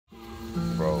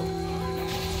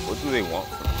do they want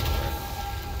from me?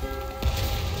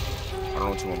 I don't know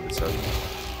what you want me to tell you.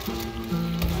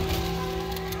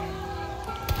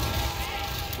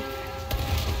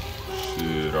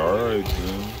 Shit, alright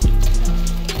then.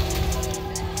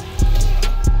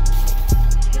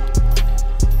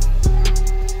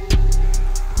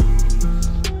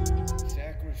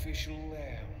 Sacrificial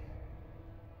lamb,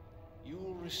 you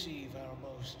will receive our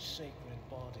most sacred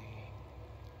body.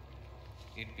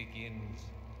 It begins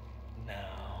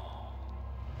now.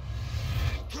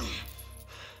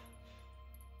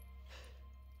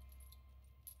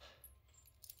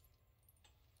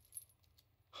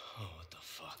 Oh, what the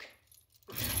fuck?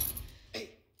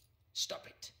 Hey, stop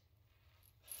it.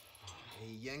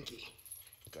 Hey, Yankee.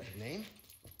 Got your name?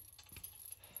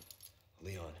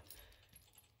 Leon.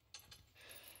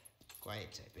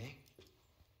 Quiet type, eh?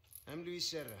 I'm Luis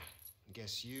Serra.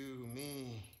 Guess you,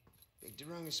 me, picked the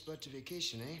wrongest spot to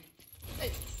vacation, eh?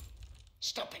 Hey,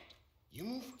 stop it. You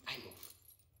move, I move.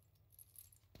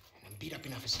 And I'm beat up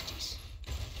enough as it is.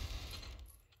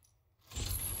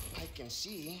 I can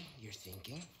see you're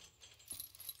thinking.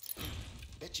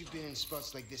 Bet you've been in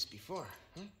spots like this before,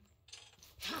 huh?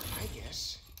 I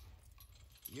guess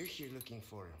you're here looking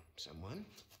for someone.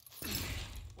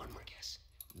 One more guess.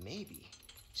 Maybe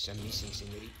some missing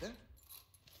senorita?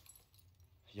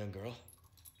 Young girl.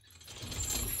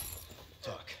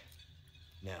 Talk.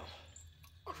 Now.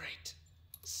 All right.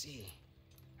 See,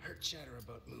 heard chatter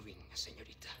about moving a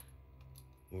senorita.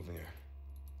 Moving her.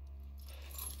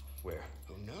 Where?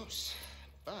 Who knows?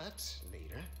 But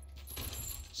later,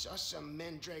 saw some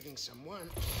men dragging someone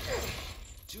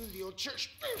to the old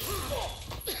church.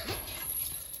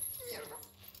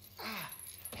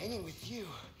 Hanging with you,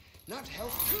 not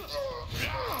healthy.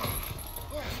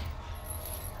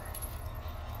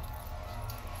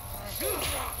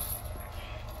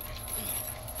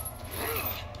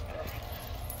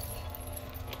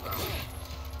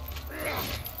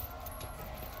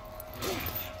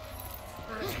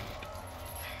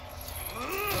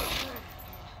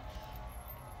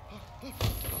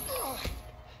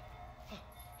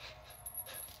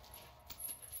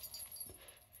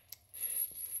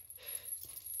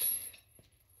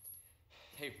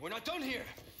 Hey, we're not done here!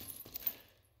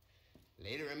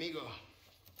 Later, amigo.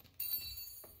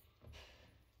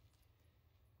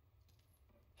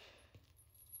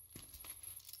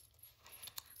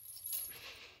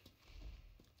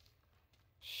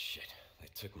 Shit, they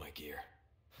took my gear.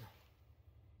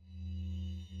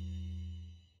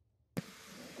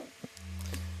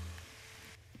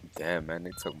 Damn, man,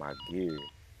 they took my gear.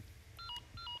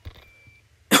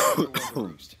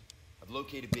 Roost. I've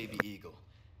located Baby Eagle.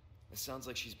 It sounds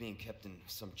like she's being kept in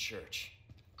some church.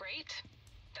 Great.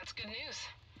 That's good news.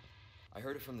 I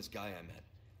heard it from this guy I met.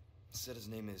 Said his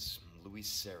name is Luis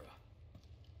Serra.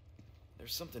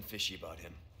 There's something fishy about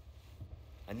him.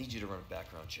 I need you to run a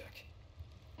background check.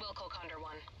 Will call Condor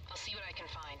 1. I'll see what I can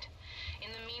find. In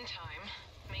the meantime,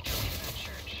 make your way to that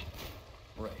church.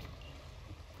 Right.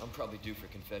 I'm probably due for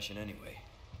confession anyway.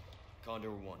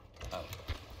 Condor 1, out.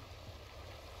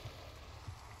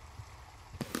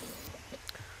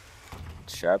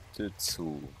 Chapter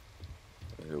 2.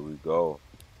 Here we go.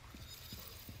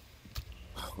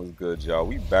 What's good, y'all?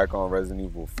 We back on Resident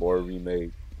Evil 4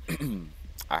 Remake.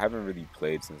 I haven't really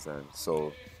played since then,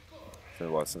 so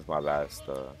since my last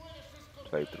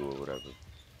playthrough or whatever.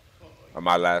 Or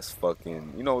my last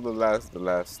fucking, you know, the last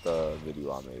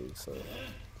video I made, so.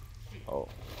 Oh.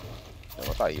 Damn,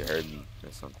 I thought you heard me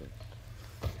or something.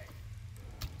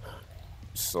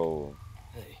 So.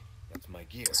 Hey, that's my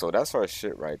gear. So that's our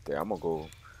shit right there. I'm gonna go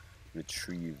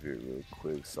retrieve it real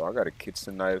quick. So I got a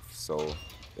kitchen knife, so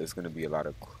it's gonna be a lot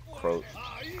of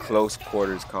close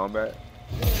quarters combat.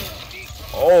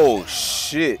 Oh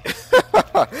shit!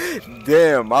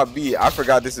 Damn, I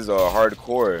forgot this is a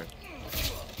hardcore.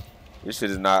 This shit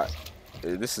is not.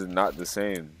 This is not the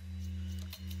same.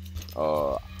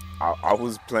 I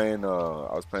was playing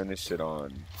this shit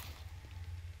on.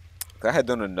 I had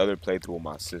done another playthrough with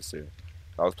my sister.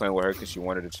 I was playing with her because she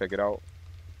wanted to check it out.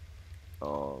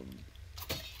 I'm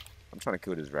trying to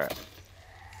kill this rat.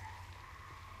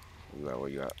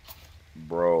 What you got?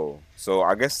 Bro. So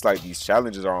I guess like these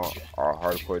challenges are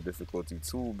hardcore difficulty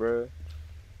too, bruh.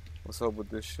 What's up with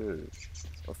this shit? Where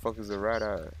the fuck is the rat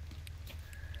at?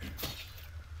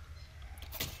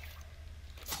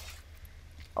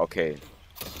 Okay.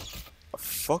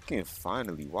 Fucking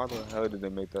finally. Why the hell did they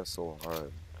make that so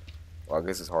hard? Well, I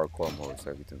guess it's hardcore mode, so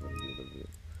everything's gonna be a little bit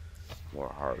more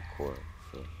hardcore.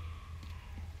 So.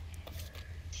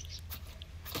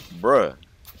 Bruh.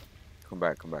 Come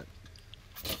back.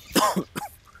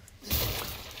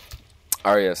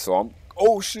 Alright, yeah, so I'm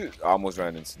Oh shit! I almost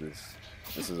ran into this.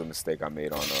 This is a mistake I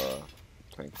made on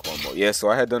playing Cornball. Yeah, so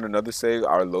I had done another save.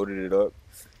 I loaded it up,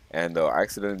 and I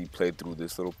accidentally played through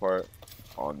this little part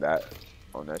on that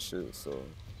shit. So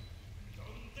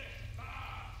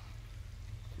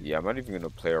yeah, I'm not even gonna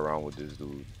play around with this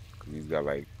dude because he's got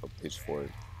like a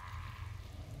pitchfork.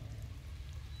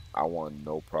 I want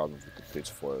no problems with the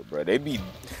pitchfork, bro.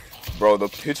 Bro. The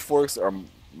pitchforks are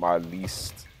my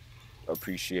least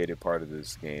appreciated part of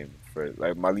this game. For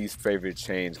like my least favorite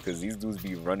change, because these dudes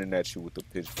be running at you with the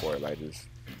pitchfork, like just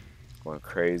going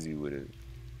crazy with it.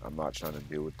 I'm not trying to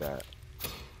deal with that.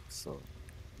 So,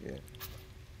 yeah,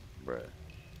 bruh.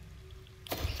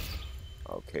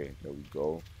 Okay, there we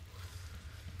go.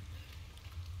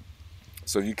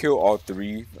 So if you kill all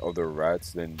 3 of the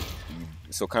rats, then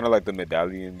so kind of like the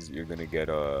medallions, you're gonna get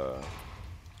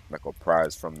like a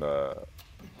prize from the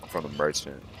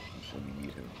merchant when you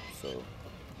meet him. So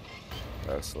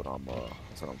that's what I'm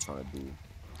trying to do.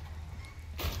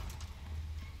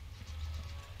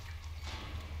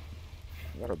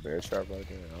 Is that a bear trap right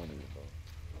there? I don't even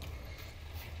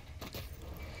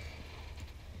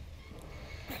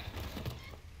know.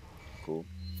 Cool.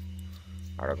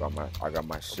 I got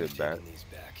my shit back.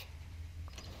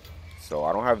 So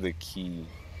I don't have the key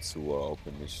to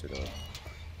open this shit up.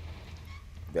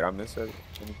 Did I miss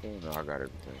anything? No, I got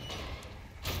everything.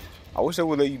 I wish they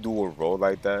would let you do a roll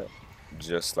like that,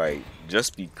 just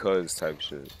because type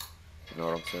shit. You know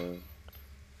what I'm saying?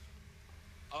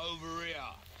 Over here,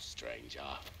 stranger.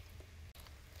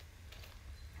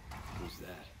 Who's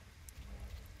that?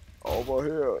 Over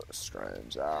here,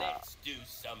 stranger. Let's do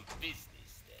some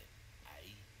business then,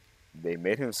 eh? They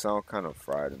made him sound kind of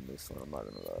fried in this one. I'm not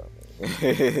gonna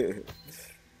lie,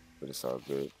 but it's all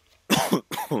good.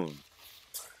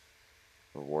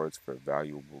 Rewards for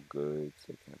valuable goods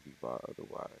that can't be bought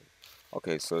otherwise.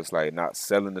 Okay, so it's like not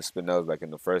selling the spinels like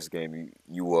in the first game.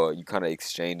 You kind of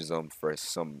exchange them for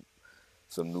some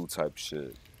new type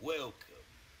shit. Welcome.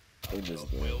 In this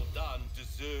game. Well done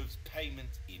deserves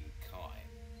payment in kind.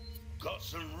 Got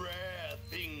some rare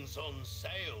things on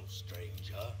sale,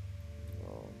 stranger.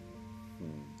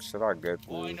 Should I get this?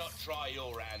 Why not try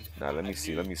your hand? Nah, let me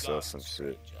see. Let me sell some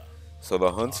shit. So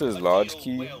the Hunter's Lodge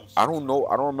key, I don't know.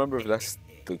 I don't remember if that's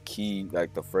the key,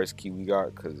 like the first key we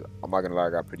got, because I'm not gonna lie, I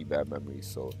got pretty bad memory,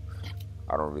 so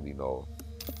I don't really know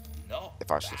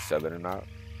if I should sell it or not.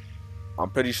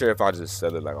 I'm pretty sure if I just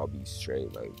sell it, like I'll be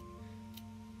straight, like,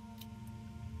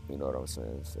 you know what I'm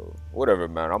saying? So whatever,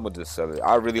 man. I'm gonna just sell it.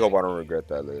 I really hope I don't regret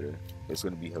that later. It's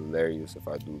gonna be hilarious if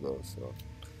I do though. So,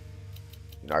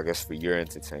 you know, I guess for your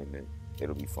entertainment,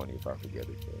 it'll be funny if I forget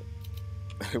it,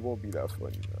 but it won't be that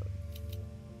funny, man.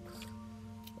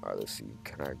 Alright, let's see.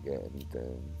 Can I get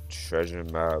anything? Treasure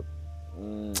map.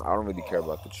 I don't really care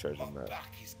about the treasure map.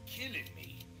 Back is killing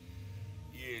me.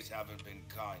 Years haven't been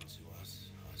kind to us,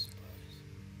 I suppose.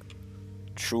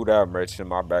 True that, merchant.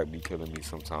 My back be killing me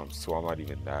sometimes too. I'm not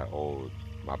even that old.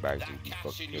 My back just be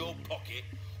fucking killing me. Cash in your pocket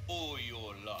or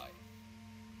your life.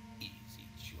 Easy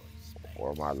choice, mate.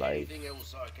 Or my life. Anything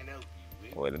else I can help you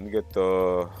with? Wait, let me get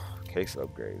the case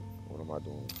upgrade. What am I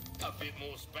doing? A bit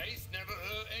more space never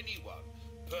hurt anyone.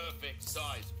 Perfect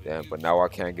size for Damn, you. but now I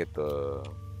can't get the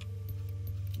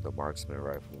marksman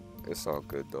rifle. It's all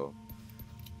good though.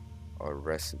 A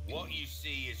recipe. What you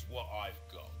see is what I've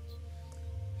got.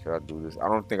 Should I do this? I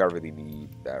don't think I really need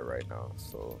that right now.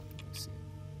 So let's see.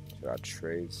 Should I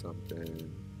trade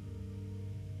something?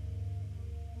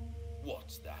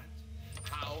 What's that?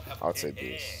 How have I'll take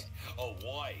this. A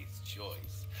wise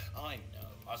choice. I know.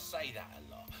 I say that a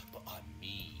lot, but I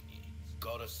mean it.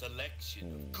 Got a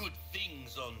selection of good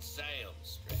things on sale,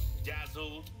 straight.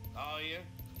 Dazzled, are you?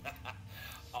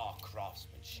 Our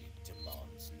craftsmanship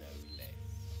demands no less.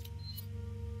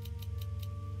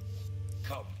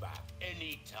 Come back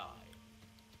anytime.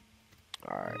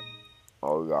 Alright.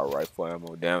 Oh, we got rifle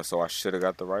ammo. Damn, so I should have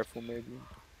got the rifle maybe?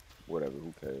 Whatever,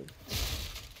 who cares?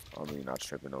 I mean, not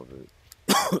tripping over it.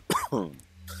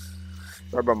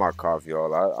 Sorry about my cough,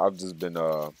 y'all. I've just been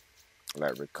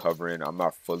like recovering. I'm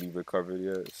not fully recovered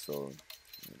yet, so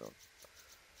you know.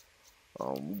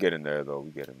 We get in there though.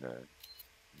 We get in there.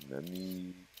 Let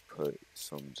me put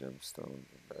some gemstones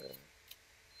in there.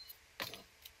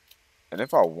 And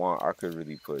if I want, I could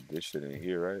really put this shit in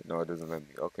here, right? No, it doesn't let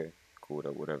me. Okay, cool.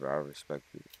 Whatever. I respect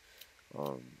it.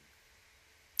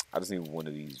 I just need one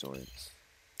of these joints.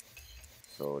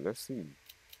 So let's see.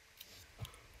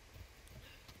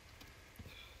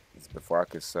 It's before I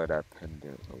could sell that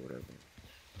pendant or whatever.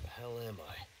 The hell am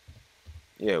I?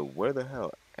 Yeah, where the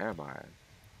hell am I?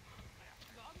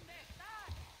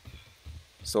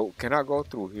 So can I go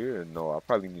through here? No, I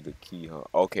probably need a key, huh?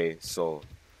 Okay, so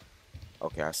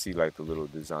Okay, I see like the little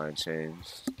design change.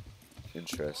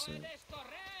 Interesting.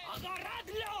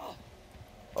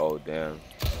 Oh damn.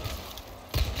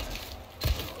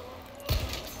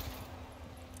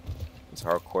 This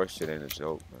hardcore shit ain't a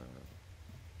joke, man.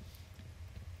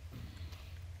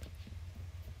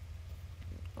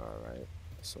 Alright,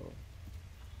 so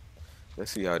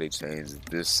let's see how they change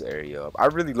this area up. I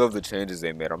really love the changes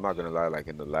they made. I'm not gonna lie, like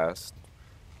in the last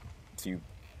few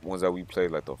ones that we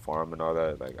played, like the farm and all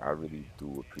that, like I really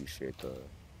do appreciate the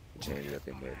changes that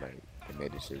they made. Like they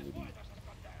made this shit really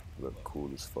look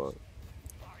cool as fuck.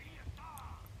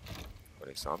 Oh,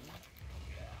 they saw me?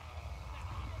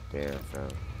 Damn, fam.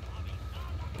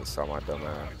 They saw my dumb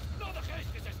ass.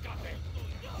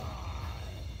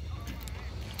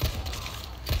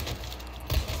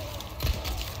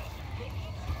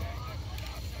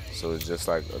 So it's just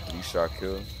like a 3-shot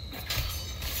kill.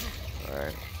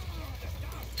 Alright.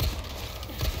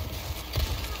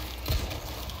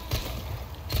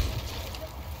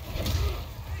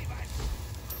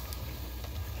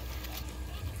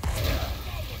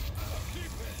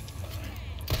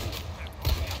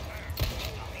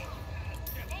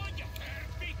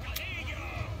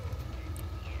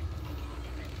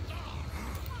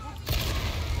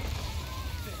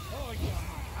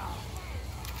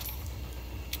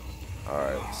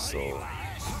 Alright, so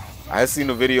I had seen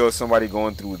a video of somebody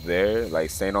going through there, like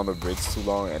staying on the bridge too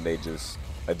long, and they just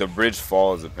like the bridge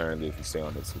falls apparently if you stay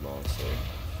on it too long. So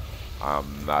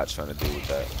I'm not trying to deal with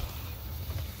that.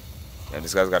 And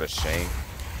this guy's got a shank.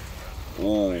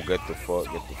 Ooh, get the fuck.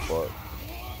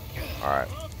 Alright,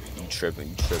 you tripping.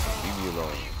 Leave me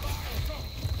alone.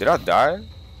 Did I die?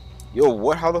 Yo,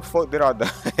 what? How the fuck did I die?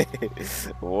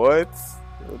 What?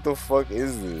 What the fuck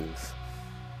is this?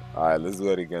 Alright, let's do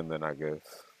it again then, I guess.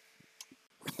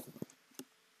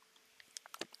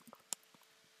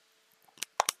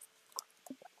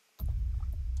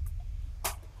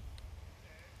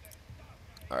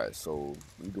 Alright, so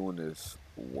we doing this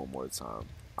one more time.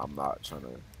 I'm not trying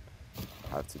to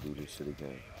have to do this shit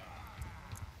again.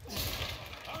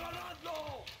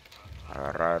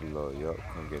 Agarrarlo, yup,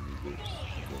 come get me,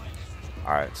 bitch.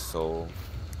 Alright, so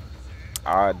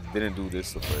I didn't do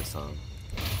this the first time.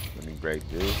 Let me break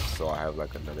this so I have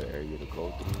like another area to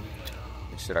go through.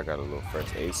 And shit, I got a little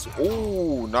first aid.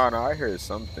 Ooh, nah, I heard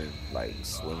something like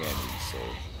swing at me, so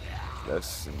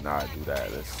let's not do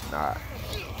that. Let's not.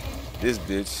 This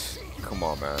bitch, come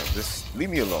on, man. Just leave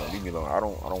me alone. I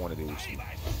don't want to deal with you.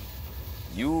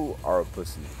 You are a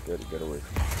pussy. Get away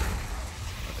from me.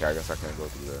 Okay, I guess I can't go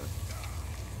through there.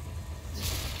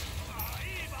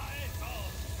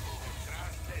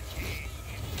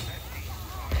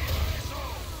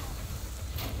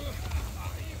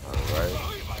 Alright.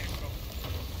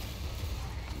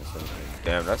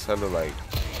 Damn, that's hella like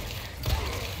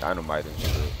dynamite and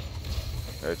shit.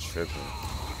 They're tripping.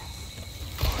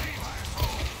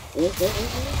 Ooh.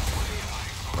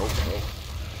 Nope.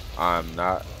 I'm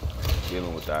not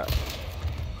dealing with that.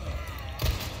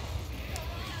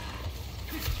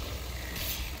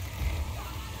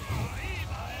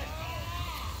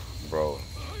 Bro,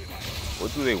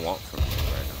 what do they want from me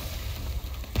right now?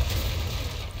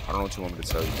 I don't know what you want me to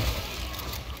tell you.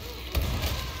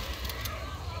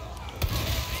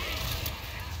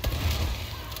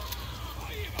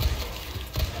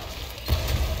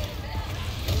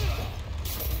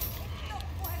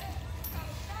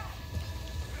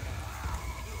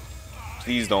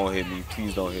 Please don't hit me.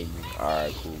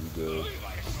 Alright, cool, we good.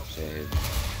 Shit hit me.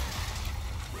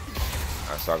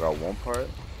 Alright, so I got one part.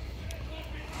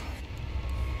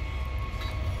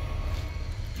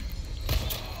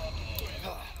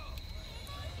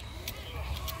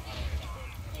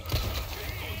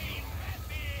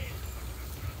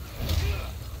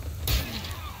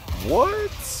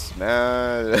 What?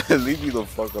 Man, leave me the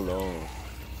fuck alone.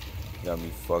 Got me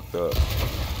fucked up,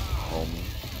 homie.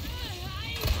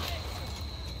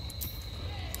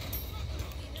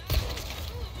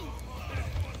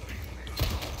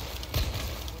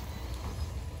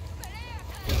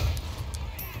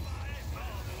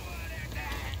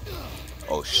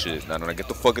 Oh shit, no, get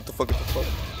the fuck.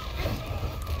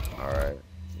 Alright,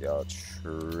 y'all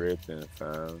tripping,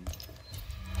 fam.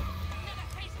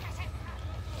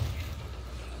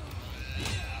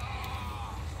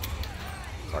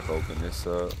 So I can open this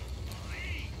up.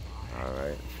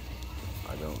 Alright.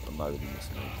 I'm not really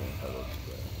missing anything. Hello,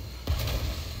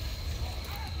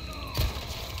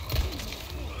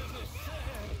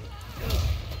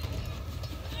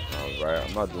 alright,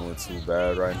 I'm not doing too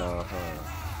bad right now, huh?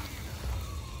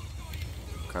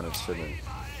 Kind of chilling.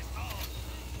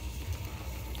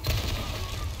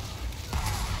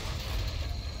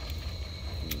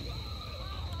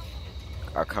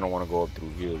 I kind of want to go up through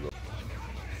here though.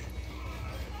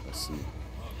 Let's see.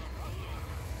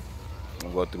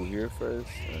 I'm gonna go through here first,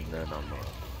 and then I'm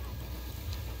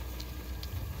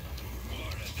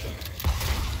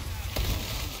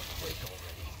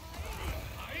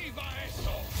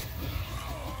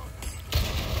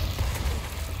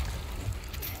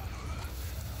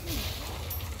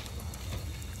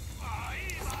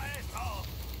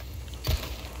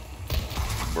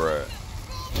bruh.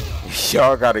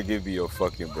 Y'all gotta give me a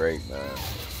fucking break, man.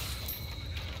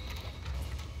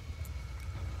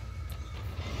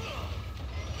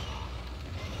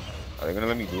 Are they gonna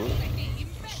let me do it?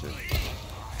 Shit.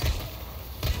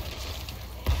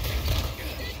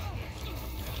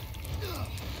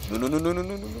 No, no, no, no, no, no,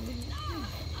 no, no, no.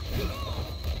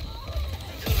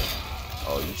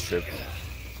 Oh, you tripping.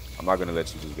 I'm not gonna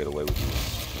let you just get away with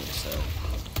this. You understand?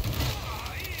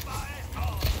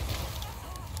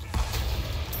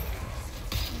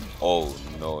 Oh,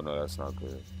 no, no, that's not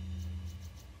good.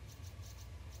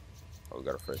 Oh, we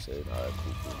got a fresh aid. Alright,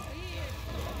 cool, cool.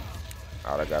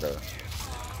 Alright, I gotta...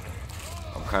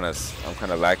 I'm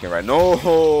kinda lacking right.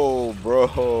 No, bro,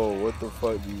 what the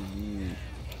fuck do you need?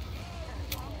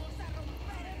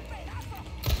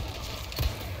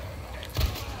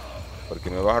 Porque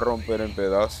me vas a romper en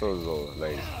pedazos, though.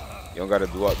 Like, you don't gotta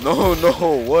do up. No, no,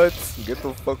 what? Get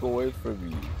the fuck away from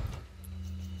me.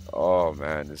 Oh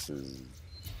man, this is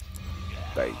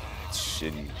like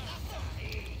shitty.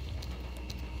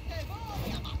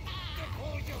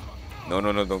 No,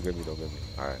 no, no, don't get me, don't get me.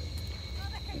 Alright,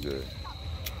 good.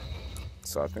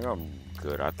 So I think I'm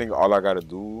good. I think all I gotta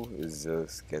do is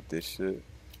just get this shit.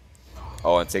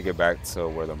 Oh, and take it back to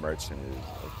where the merchant is.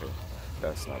 Okay,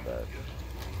 that's not bad.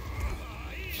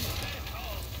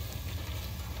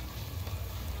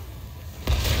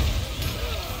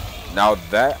 Now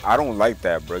that, I don't like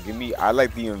that, bro. Give me, I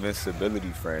like the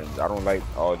invincibility frames. I don't like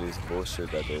all this bullshit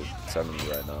that they're telling me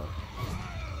right now.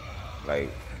 Like,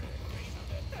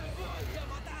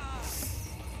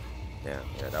 damn,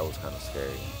 yeah, that was kind of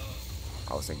scary.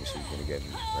 I was thinking she was gonna get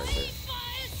me right there.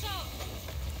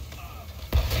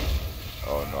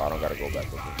 Oh no, I don't gotta go back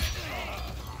up there.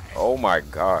 Oh my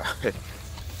god.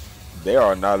 They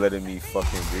are not letting me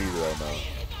fucking breathe right now.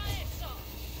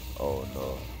 Oh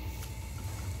no.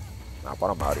 Nah,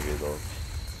 but I'm out of here though.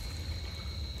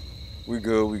 We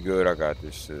good, I got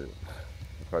this shit.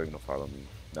 They're probably gonna follow me.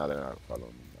 Now they're not gonna follow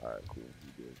me. Alright, cool,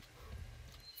 we good.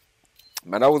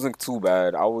 Man, that wasn't too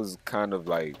bad. I was kind of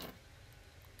like,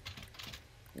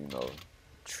 you know,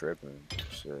 tripping.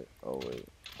 Shit. Oh wait,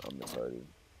 I'm retarded.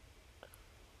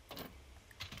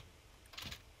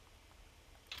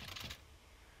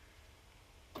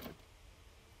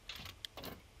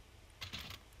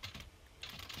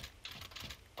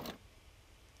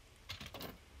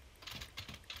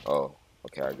 Oh,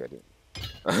 okay, I get it.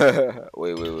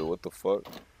 Wait, what the fuck?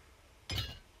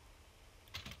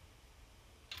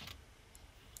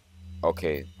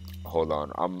 Okay, hold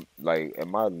on. I'm like,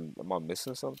 am I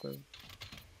missing something?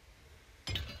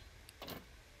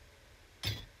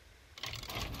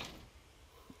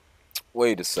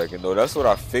 Wait a second though. That's what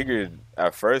I figured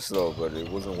at first though, but it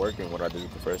wasn't working when I did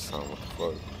it the first time. What the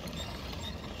fuck?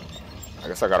 I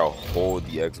guess I gotta hold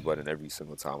the X button every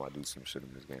single time I do some shit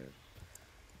in this game.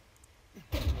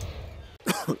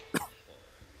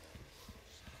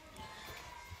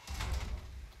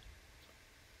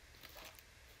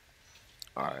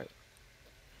 Alright.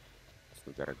 So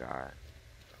we got a guy.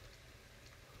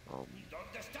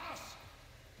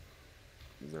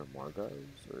 Is there more guys?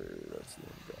 Or that's the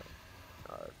only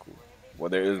guy? Alright, cool. Well,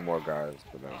 there is more guys,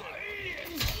 but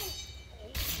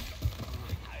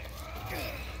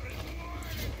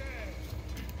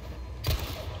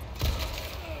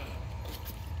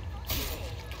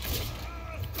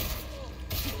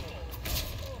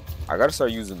I gotta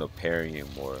start using the parrying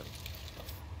more.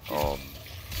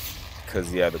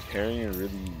 Cause yeah, the parrying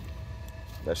really,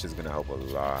 that shit's gonna help a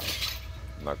lot.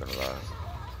 I'm not gonna lie.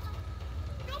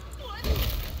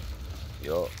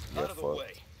 Yo, yeah, fuck.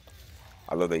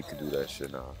 I love that you can do that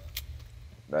shit now.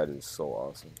 That is so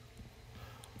awesome.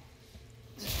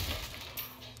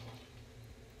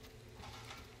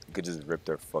 You could just rip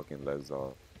their fucking legs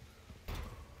off.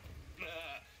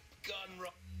 Gun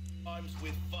rhymes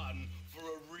with fun for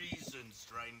a reason,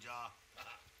 stranger.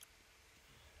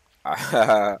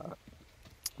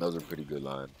 That was a pretty good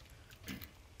line.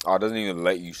 Oh, it doesn't even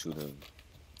let you shoot him.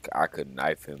 I could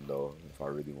knife him though if I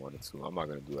really wanted to. I'm not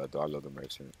gonna do that though. I love the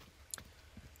merchant.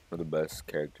 One of the best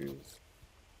characters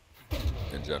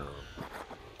in general.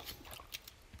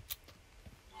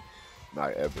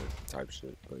 Not ever type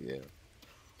shit, but yeah.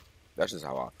 That's just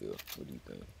how I feel. What do you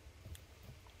think?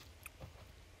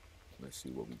 Man. Let's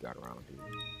see what we got around here.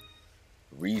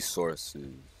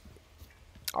 Resources.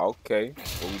 Okay.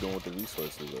 What we doing with the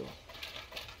resources though?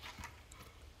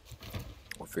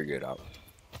 We'll figure it out.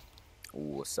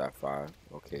 Ooh, a sapphire.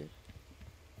 Okay.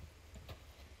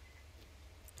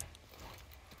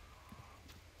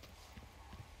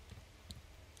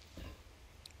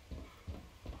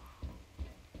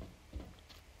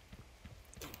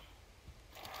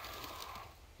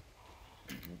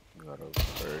 We got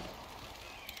a bird.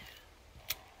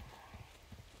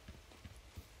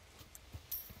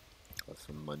 Got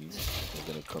some money. It's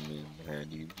gonna come in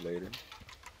handy later.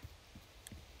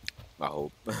 I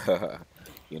hope.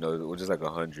 You know, we're just like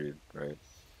 100, right?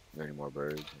 Any more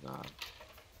birds? Nah.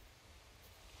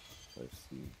 Let's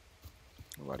see.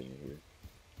 Nobody in here.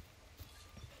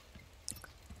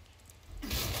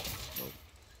 Nope.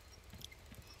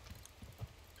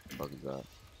 What the fuck is that?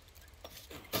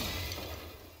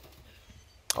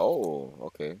 Oh,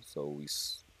 okay. So we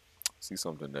see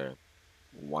something there.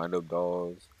 Wind up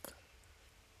dolls.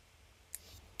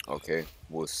 Okay,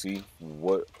 we'll see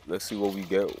what. Let's see what we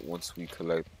get once we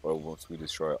collect or once we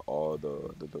destroy all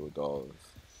the dolls.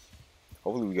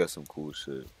 Hopefully we get some cool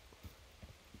shit.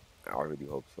 I really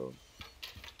hope so.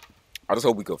 I just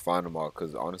hope we can find them all,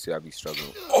 cause honestly I be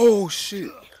struggling. Oh shit,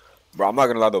 bro! I'm not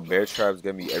gonna lie, the bear traps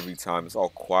get me every time. It's all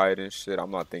quiet and shit. I'm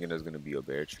not thinking there's gonna be a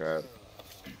bear trap.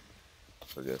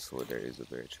 But guess what? There is a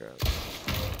bear trap.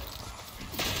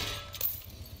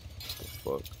 What the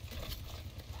fuck?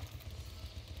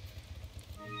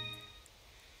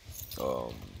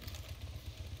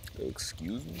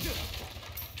 Excuse me?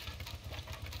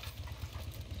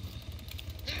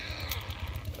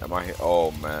 Am I?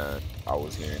 Oh man, I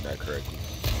was hearing that correctly.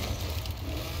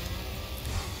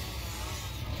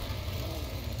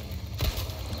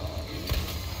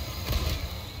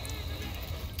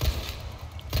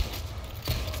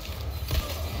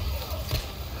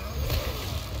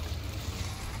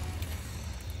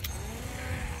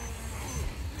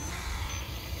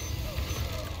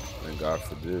 Thank God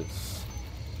for this.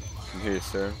 I'm here,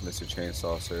 sir, Mr.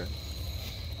 Chainsaw, sir.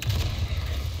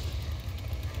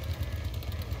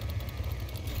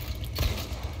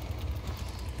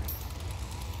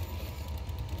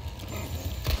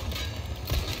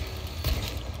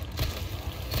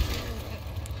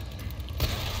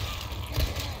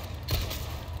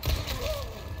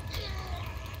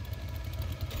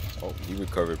 Oh, he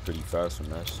recovered pretty fast from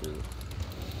that shit.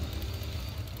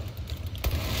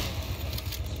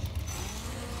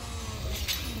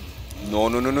 No,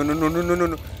 no, no, no, no, no, no, no, no,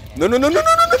 no. No, no, no, no, no, no,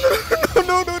 no, no,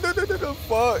 no, no, no, no, no, no,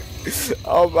 fuck.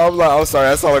 I'm like, I'm sorry,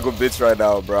 I sound like a bitch right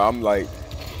now, bro. I'm like,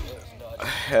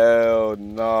 hell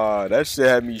nah. That shit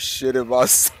had me shitting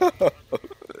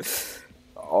myself.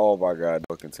 Oh my god,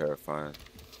 fucking terrifying.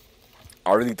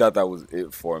 I really thought that was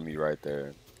it for me right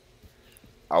there.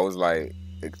 I was like,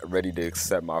 ready to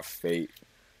accept my fate.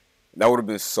 That would have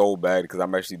been so bad because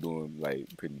I'm actually doing like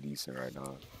pretty decent right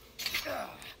now.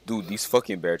 Dude, these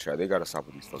fucking bear traps, they gotta stop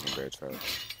with these fucking bear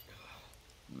traps.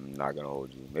 I'm not gonna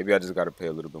hold you. Maybe I just gotta pay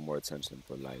a little bit more attention,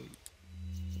 but like,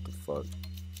 what the fuck?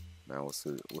 Man, what's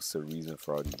the reason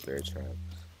for all these bear traps?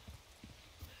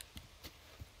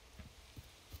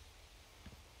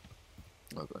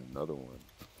 Look, another one.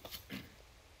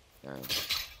 Man,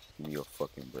 give me a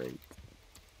fucking break.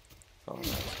 That's all I'm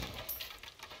asking.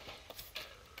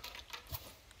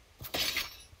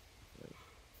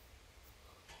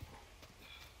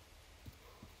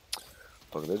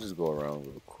 Okay, let's just go around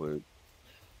real quick.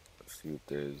 See if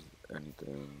there's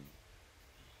anything.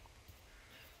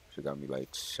 She got me like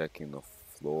checking the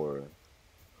floor.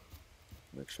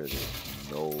 Make sure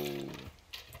there's no.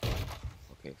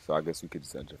 Okay, so I guess we could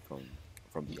just enter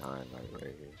from behind, like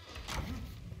right here.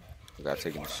 We got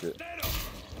taking the shit.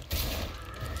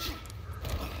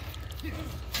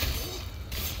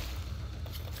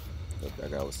 Look,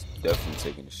 that guy was definitely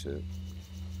taking the shit,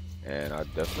 and I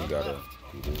definitely gotta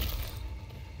do this.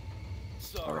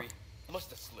 Sorry, must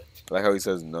have slipped. I like how he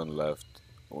says none left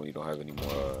when you don't have any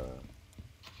more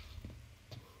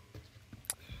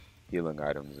healing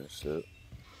items and shit.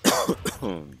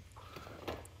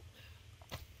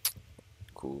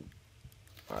 Cool.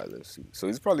 Alright, let's see. So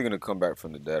he's probably gonna come back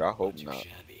from the dead. I hope not.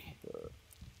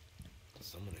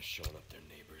 Someone has shown up their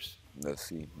neighbors. Let's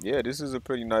see. Yeah, this is a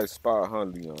pretty nice spot, huh,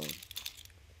 Leon?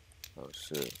 Oh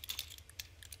shit.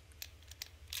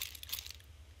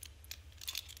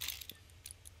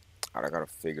 I gotta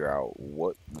figure out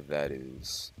what that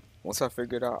is. Once I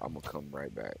figure it out, I'm gonna come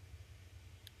right back.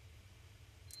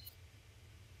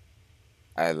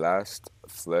 At last,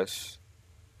 flesh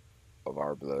of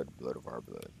our blood, blood of our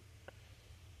blood.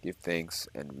 Give thanks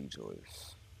and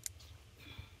rejoice.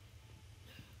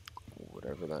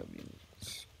 whatever that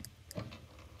means.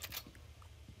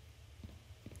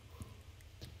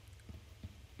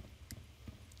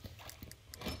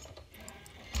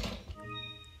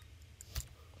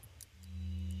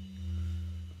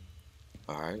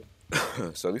 Alright.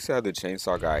 So at least I have the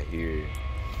chainsaw guy here.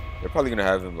 They're probably gonna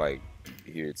have him like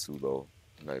here too though.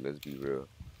 Like let's be real.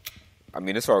 I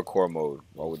mean it's hardcore mode.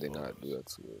 Why would they not do that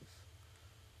to us?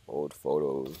 Old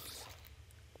photos.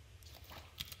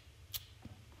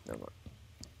 Never mind.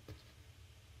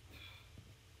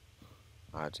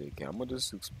 Alright, JK, I'm gonna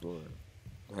just explore.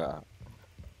 Alright.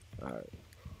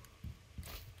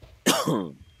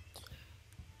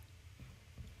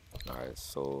 Alright,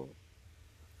 so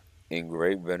in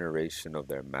great veneration of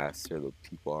their master, the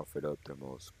people offered up their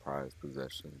most prized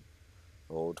possession.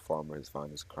 The old farmer, his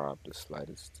finest crop, the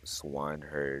slightest swine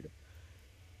herd,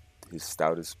 his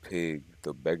stoutest pig,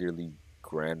 the beggarly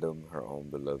grandam, her own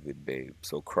beloved babe.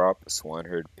 So crop,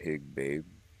 swineherd, pig, babe.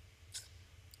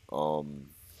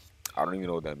 I don't even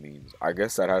know what that means. I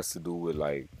guess that has to do with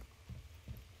like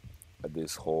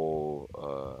this whole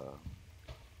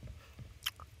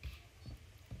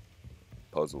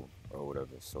puzzle or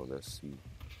whatever. So let's see.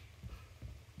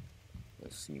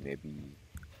 Let's see.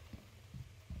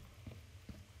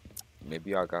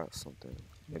 Maybe I got something.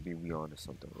 Maybe we onto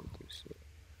something with this shit.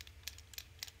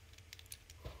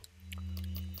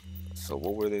 So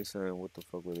what were they saying? What the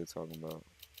fuck were they talking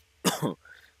about?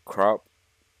 Crop,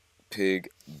 pig,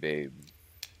 babe.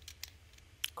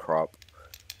 Crop.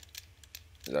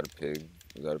 Is that a pig?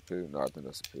 Is that a pig? No, I think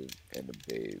that's a pig. And a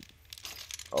babe.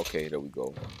 Okay, there we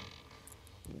go.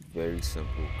 Very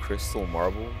simple. Crystal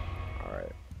marble.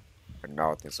 Alright. And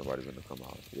now I think somebody's gonna come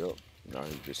out. Yep. Now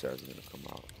his bitch ass is gonna come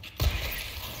out.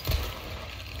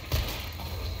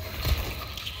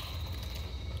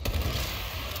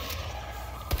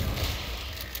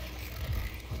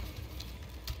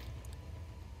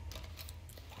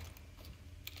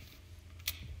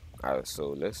 Alright, so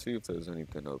let's see if there's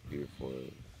anything up here for us.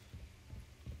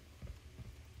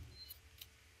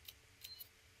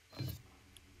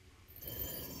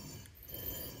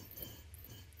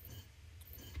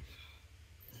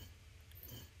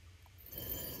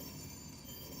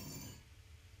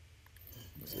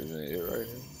 This isn't it right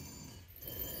here?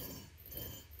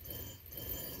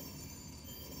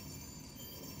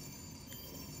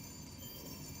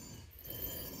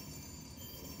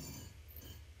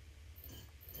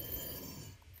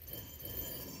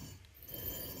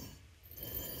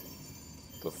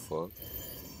 The fuck?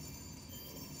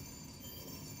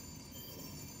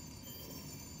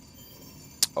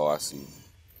 Oh, I see.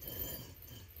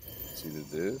 It's either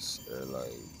this or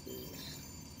like this.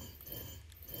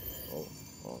 Oh,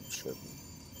 I'm tripping.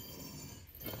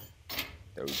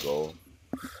 There we go.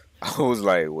 I was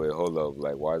like, wait, hold up.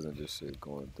 Like, why isn't this shit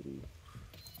going through?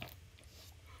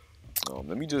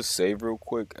 Let me just save real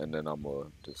quick and then I'm gonna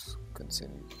just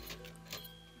continue.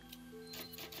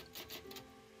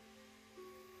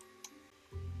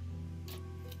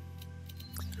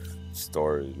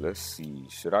 Story. Let's see.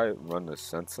 Should I run the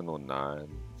Sentinel 9?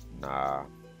 Nah.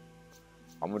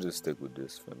 I'm gonna just stick with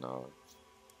this for now.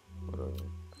 Whatever.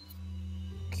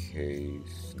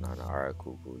 Case. Nah. Alright,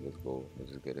 cool. Let's go.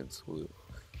 Let's just get into it.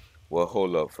 Well,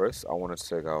 hold up. First, I want to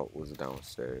check out what's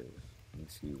downstairs. Let me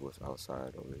see what's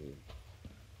outside over here.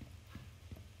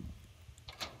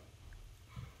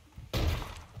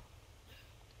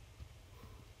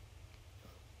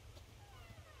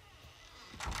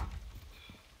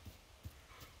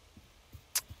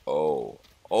 Oh,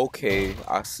 okay,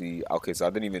 I see. Okay, so I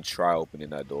didn't even try opening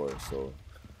that door, so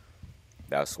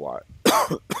that's why.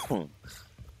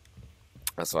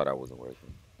 That's why that wasn't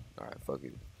working. Alright, fuck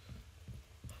it.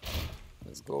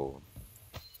 Let's go.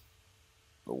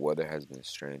 The weather has been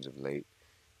strange of late.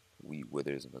 Wheat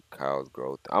withers and the cows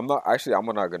grow. I'm not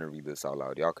gonna read this out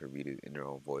loud. Y'all can read it in your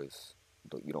own voice.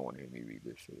 You don't want to hear me read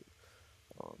this shit.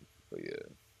 But yeah.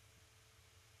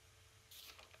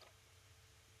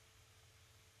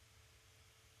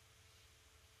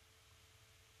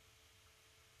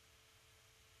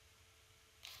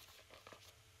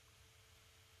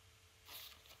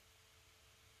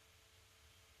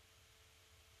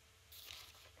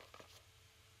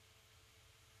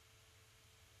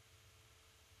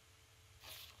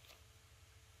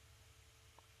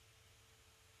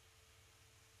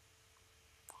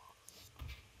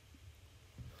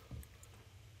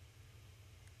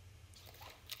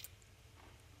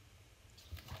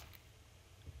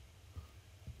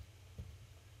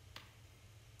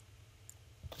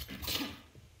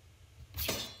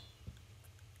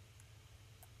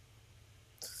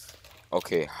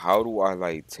 Okay, how do I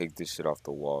like take this shit off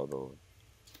the wall though?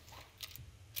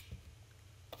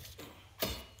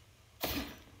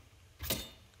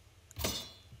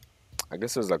 I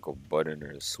guess there's like a button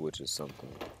or a switch or something.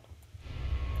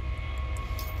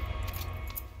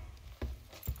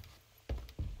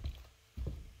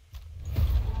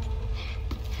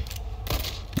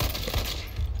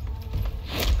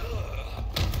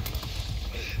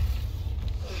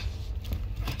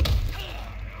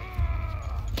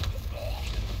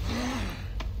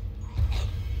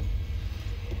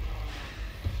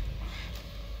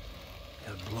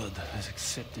 Their blood has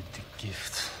accepted the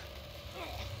gift.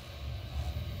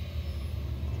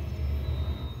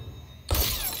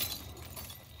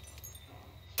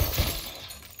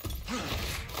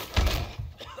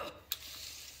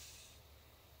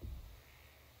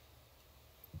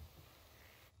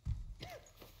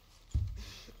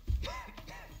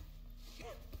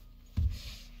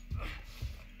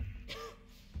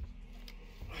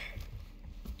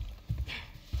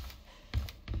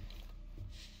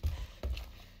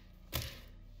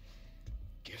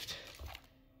 Gift?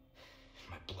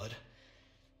 My blood?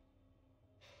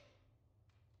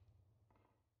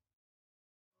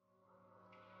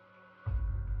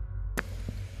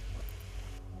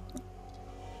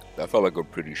 That felt like a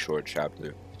pretty short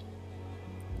chapter.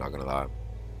 Not gonna lie.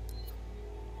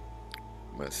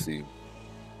 Let's see.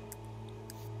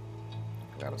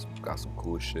 Got some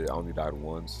cool shit. I only died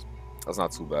once. That's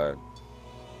not too bad.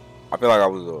 I feel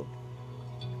like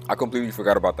I completely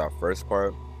forgot about that first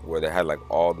part where they had like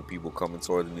all the people coming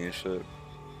towards me and shit.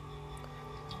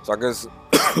 So I guess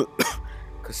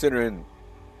considering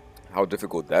how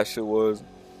difficult that shit was,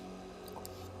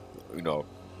 you know,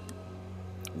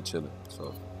 we chilling.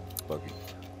 So fuck it.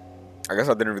 I guess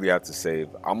I didn't really have to save.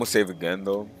 I'm gonna save again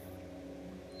though,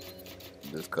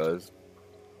 just cause.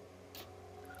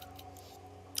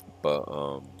 But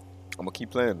I'm gonna keep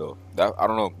playing though. That I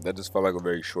don't know. That just felt like a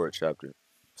very short chapter.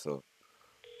 So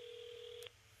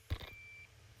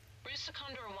Bruce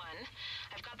Condor 1,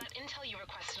 I've got that intel you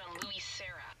requested on Louis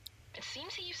Serra. It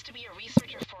seems he used to be a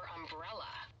researcher for Umbrella.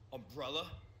 Umbrella?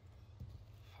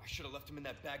 I should have left him in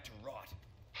that bag to rot.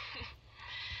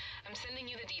 I'm sending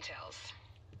you the details.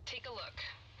 Take a look,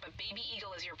 but Baby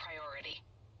Eagle is your priority.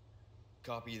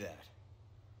 Copy that.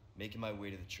 Making my way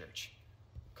to the church.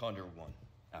 Condor 1,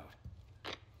 out.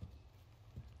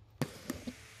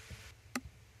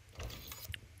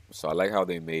 so I like how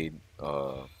they made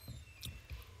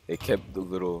they kept the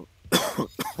little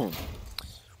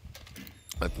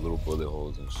like the little bullet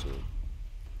holes and shit.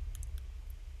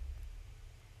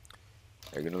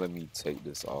 They're gonna let me take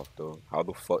this off though. How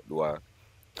the fuck do I?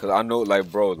 Cause I know,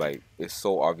 like, bro, like it's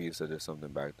so obvious that there's something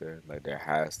back there. Like there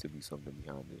has to be something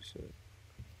behind this shit.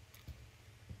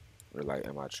 Or like,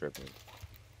 am I tripping?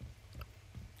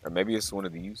 Or maybe it's one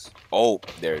of these. Oh,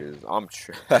 there it is. I'm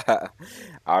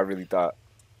I really thought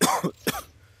I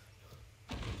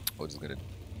was just gonna,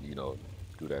 you know,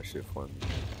 do that shit for me.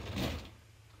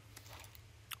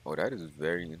 Oh, that is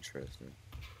very interesting.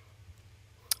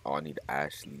 Oh, I need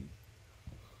Ashley.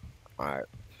 Alright,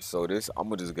 so this, I'm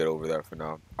gonna just get over that for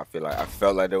now. I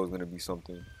felt like there was gonna be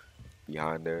something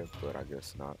behind there, but I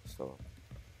guess not. So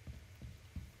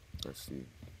let's see.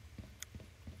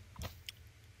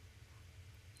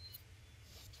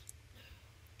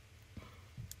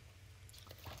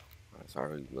 Alright, so I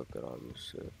already looked at all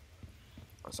this shit.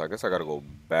 So I guess I gotta go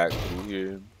back through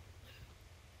here.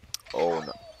 Oh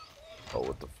no! Oh,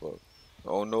 what the fuck?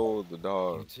 Oh no, the You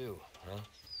dog. too, huh?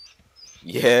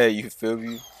 Yeah, you feel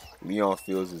me? Leon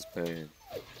feels his pain.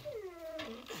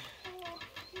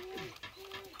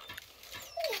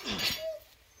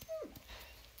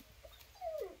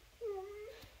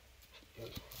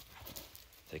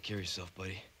 Take care of yourself,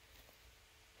 buddy.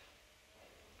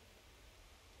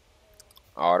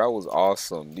 Oh, that was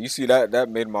awesome. Do you see that? That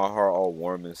made my heart all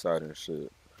warm inside and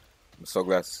shit. I'm so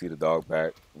glad to see the dog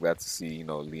back. Glad to see, you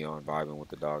know, Leon vibing with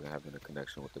the dog and having a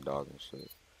connection with the dog and shit.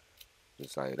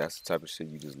 Just like, that's the type of shit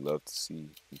you just love to see.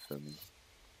 You feel me?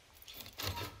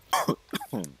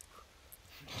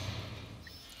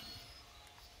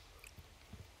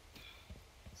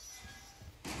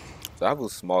 So I have a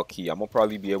small key. I'm gonna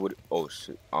probably be able to. Oh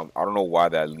shit. I don't know why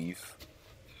that leaf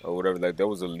or whatever. Like there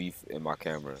was a leaf in my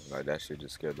camera. Like that shit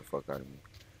just scared the fuck out of me.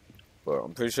 But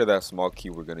I'm pretty sure that small key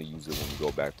we're gonna use it when we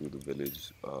go back through the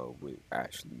village with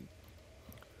Ashley.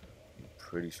 I'm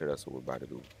pretty sure that's what we're about to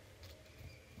do.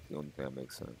 The only thing that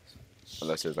makes sense.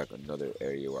 Unless there's like another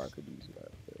area where I could use it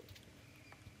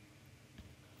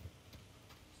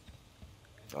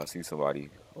at. I see somebody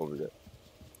over there.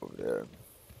 Over there.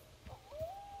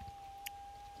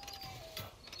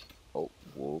 Oh,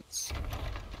 wolves.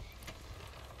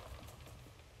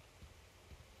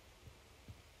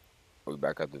 Are we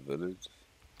back at the village?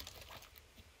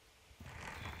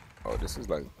 Oh, this is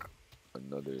like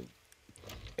another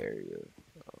area.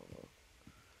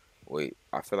 Wait,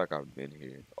 I feel like I've been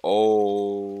here.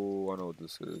 Oh, I know what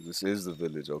this is. This is the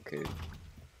village. Okay.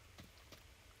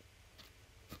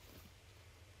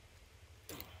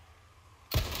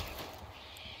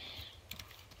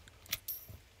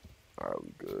 Alright,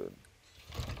 we good.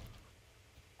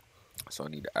 So I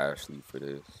need Ashley for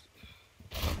this.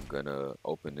 I'm gonna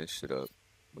open this shit up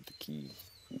with the key.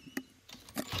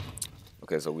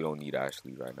 Okay, so we don't need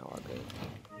Ashley right now, I guess.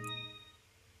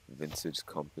 Vintage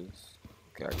compass.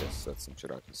 Okay, I guess that's some shit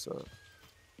I can sell.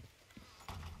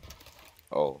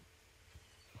 Oh.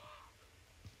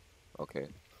 Okay.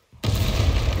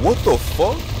 What the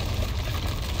fuck?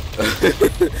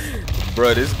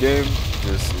 Bruh, this game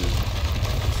just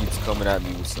keeps coming at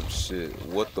me with some shit.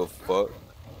 What the fuck?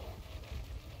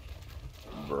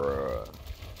 Bruh.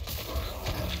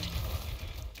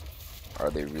 Are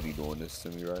they really doing this to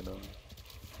me right now?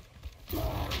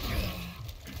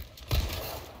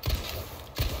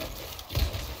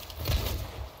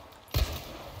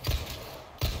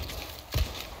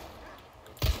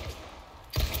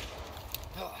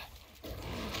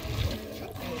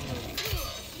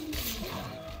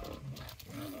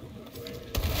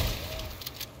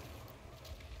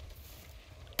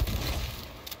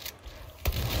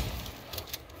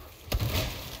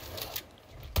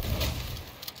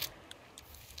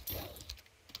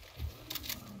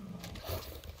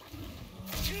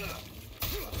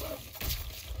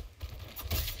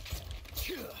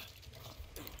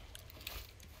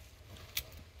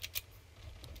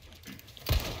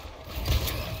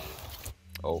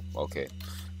 Oh, okay.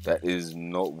 That is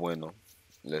no bueno.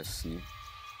 Let's see.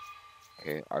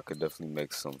 Okay, I could definitely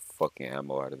make some fucking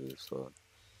ammo out of this, so.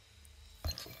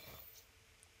 Okay,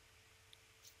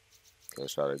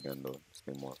 let's try it again, though. Let's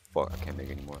get more. Fuck, I can't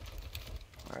make any more.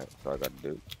 Alright, so I gotta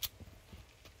do.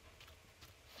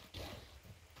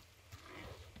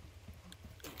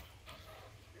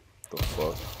 The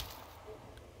fuck?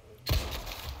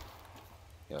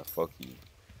 Yeah, fuck you.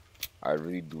 I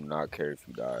really do not care if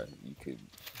you die. You could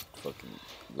fucking,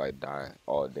 like, die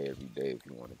all day, every day if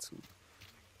you wanted to.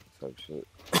 Type shit.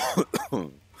 I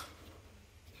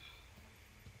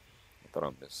thought I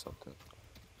missed something.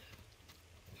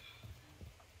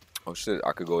 Oh shit,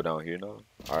 I could go down here now?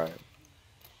 Alright.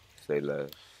 Say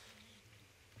less.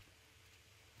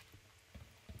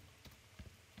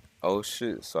 Oh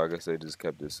shit, so I guess they just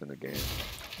kept this in the game.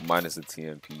 Minus the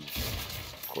TMP,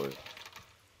 of course.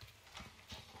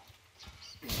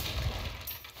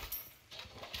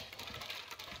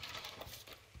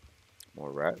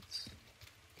 More rats?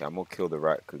 Okay, I'm gonna kill the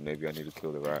rat, because maybe I need to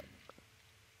kill the rat.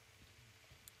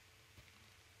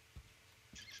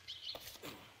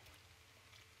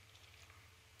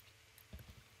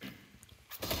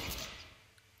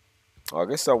 Oh, I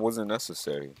guess that wasn't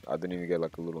necessary. I didn't even get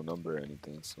like a little number or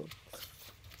anything, so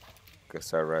I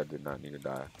guess that rat did not need to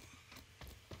die.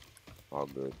 All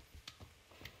good.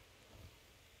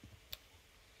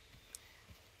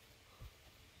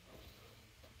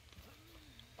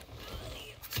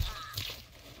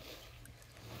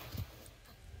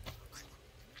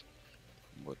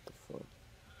 What the fuck?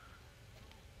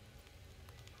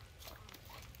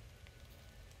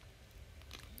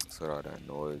 What's all that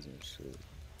noise and shit?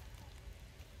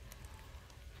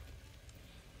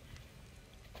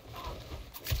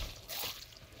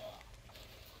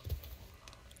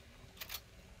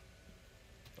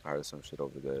 I heard some shit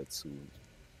over there too.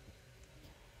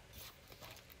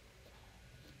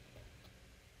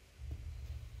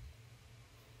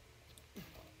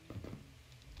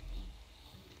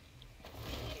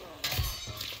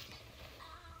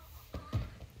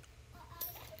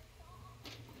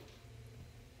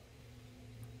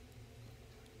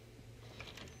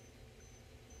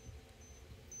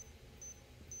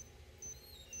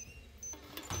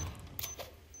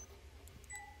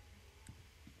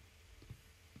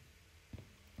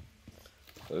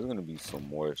 There's gonna be some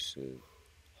more shit.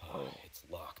 Oh, it's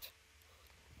locked.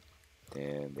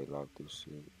 Damn, they locked this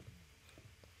shit.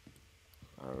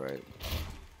 Alright.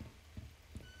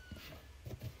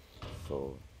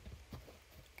 So,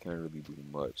 can't really do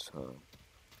much, huh?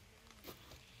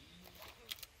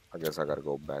 I guess I gotta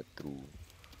go back through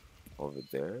over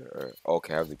there. Or,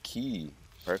 okay, I have the key.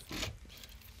 Perfect.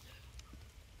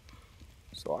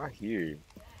 So I hear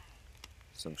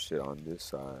some shit on this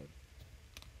side.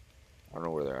 I don't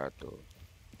know where they're at though.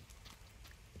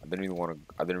 I didn't really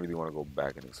want to go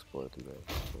back and explore through that.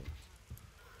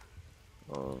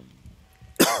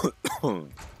 So,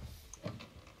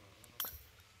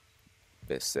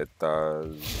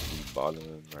 pesetas, we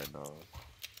balling right now.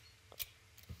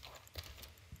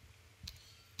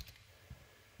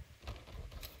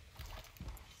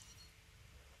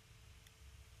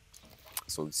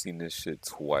 So we've seen this shit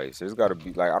twice. There's gotta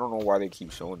be like I don't know why they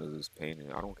keep showing us this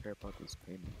painting. I don't care about this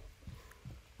painting.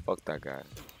 Fuck that guy.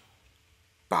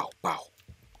 Bow, bow.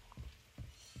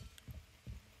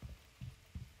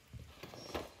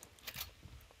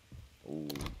 Ooh,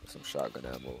 some shotgun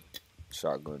ammo.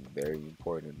 Shotgun very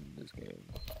important in this game.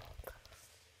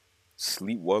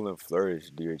 Sleep well and flourish,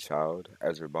 dear child.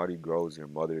 As your body grows, your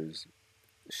mothers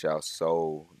shall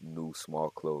sew new small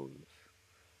clothes.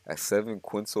 At 7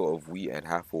 quintal of wheat and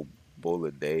half a bowl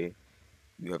a day,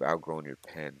 you have outgrown your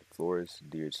pen. Flourish,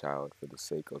 dear child, for the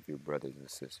sake of your brothers and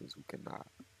sisters who cannot.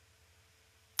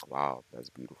 Wow,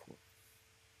 that's beautiful.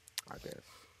 I guess.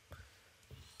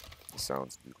 It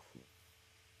sounds beautiful.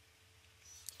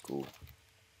 Cool.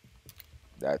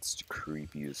 That's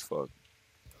creepy as fuck.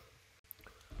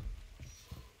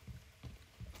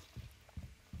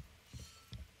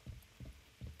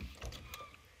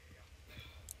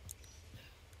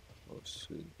 Oh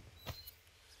shit.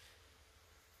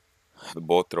 The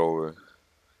bow thrower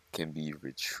can be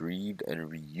retrieved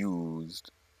and reused.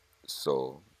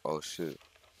 So, oh shit.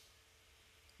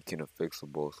 You can affix a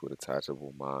both with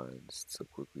attachable mines to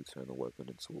quickly turn the weapon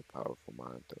into a powerful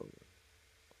mine thrower.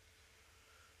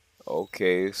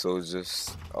 Okay, so it's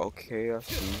just okay. I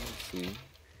see.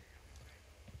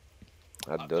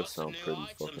 That does sound pretty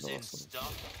fucking awesome.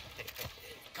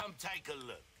 Come take a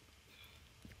look.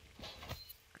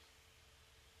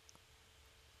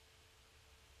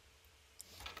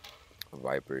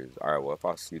 Vipers. Alright, well if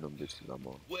I see them bitches, I'm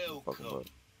gonna fuck them up. Welcome.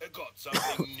 I got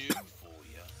something new for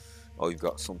you. Oh, you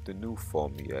got something new for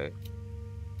me, eh?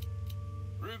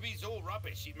 Ruby's all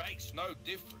rubbish. It makes no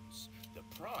difference. The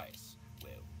price,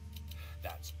 well,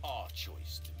 that's our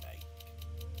choice to make.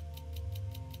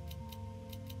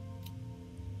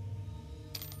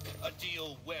 A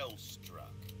deal well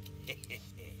struck.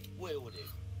 Well then,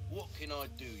 what can I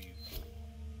do you for?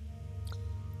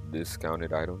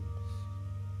 Discounted items.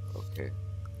 Okay.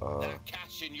 That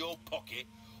cash in your pocket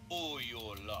or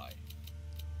your life.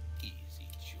 Easy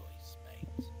choice,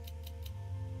 mate.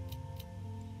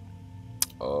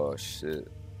 Oh shit.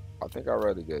 I think I'd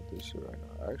rather get this shit right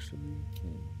now. Actually,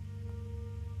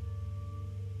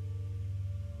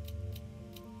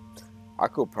 I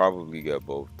could probably get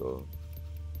both though.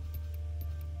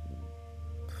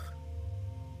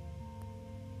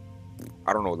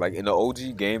 I don't know, like in the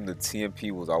OG game, the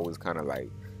TMP was always kind of like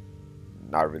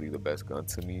not really the best gun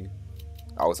to me.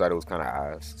 I always thought it was kind of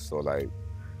ass. So like,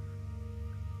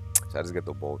 should I just get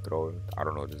the bow thrower? I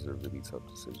don't know. This is a really tough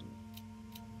decision.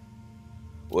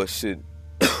 Well, shit.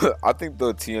 I think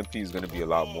the TMP is gonna be a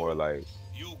lot more like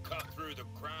You cut through the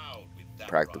crowd with that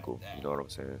practical. right there. You know what I'm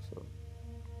saying? So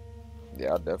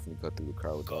yeah, I'll definitely cut through the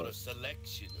crowd with Got a that.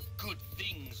 selection of good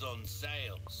things on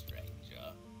sale,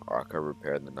 stranger. Or I could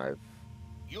repair the knife.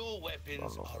 Your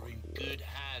weapons know if I are wanna in do that. good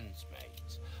hands, mate.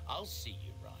 I'll see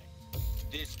you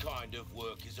right. This kind of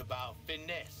work is about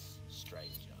finesse,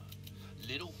 stranger.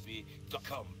 Little bit to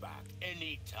come back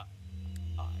anytime.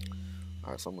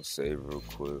 Alright, so I'm gonna save real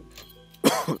quick.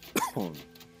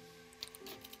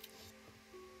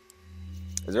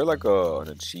 Is there like an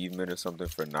achievement or something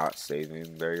for not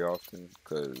saving very often?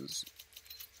 Because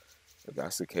if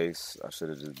that's the case, I should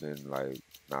have just been like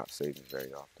not saving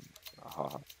very often.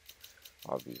 Haha,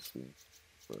 obviously.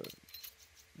 But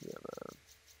yeah, man.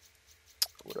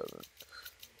 Whatever.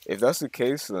 If that's the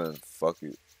case, then fuck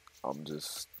it. I'm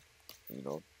just, you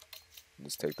know,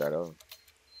 just take that out.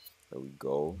 There we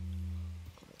go.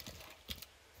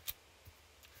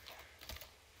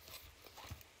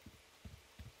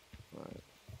 Alright.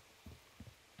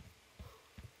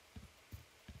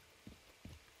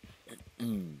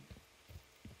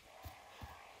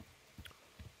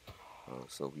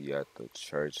 So we at the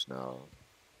church now.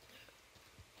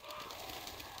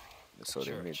 So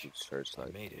they made the church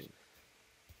like made it.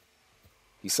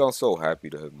 He sounds so happy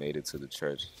to have made it to the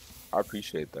church. I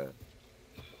appreciate that.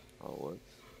 Oh, what?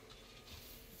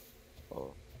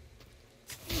 Oh.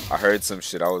 I heard some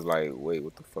shit. I was like, wait,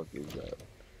 what the fuck is that?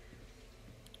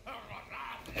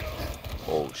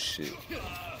 Oh, shit.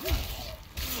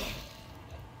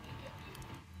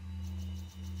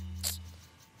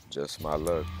 Just my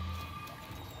luck.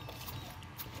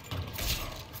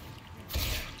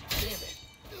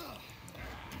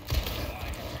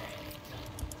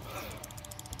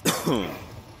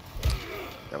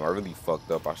 Damn, I really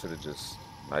fucked up. I should have just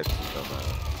knifed his dumb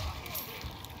ass.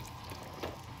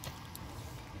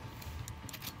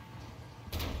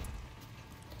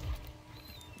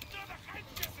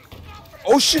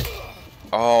 Oh shit!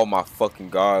 Oh my fucking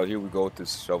god, here we go with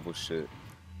this shovel shit.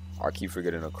 I keep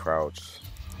forgetting to crouch.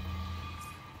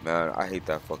 Man, I hate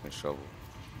that fucking shovel.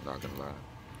 Not gonna lie.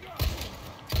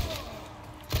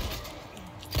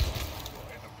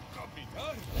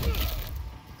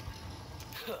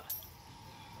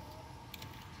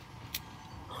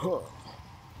 Huh.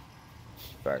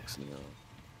 Facts, you know.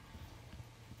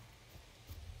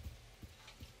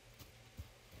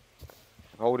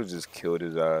 If I would have just killed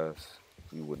his ass,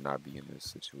 we would not be in this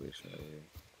situation right here.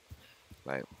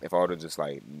 Like, if I would have just,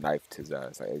 like, knifed his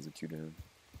ass, like, executed him.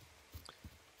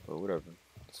 But whatever.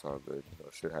 It's all good. You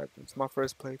know, shit happens. It's my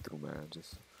first playthrough, man.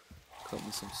 Just cut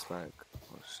me some slack.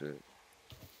 Oh, shit.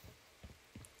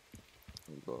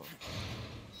 Here we go.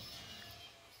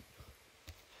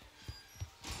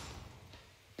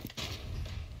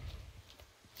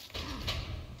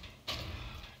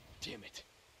 Damn it.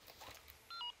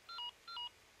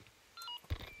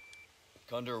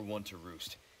 Condor 1 to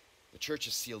roost. The church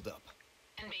is sealed up.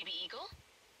 And Baby Eagle?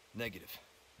 Negative.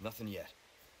 Nothing yet.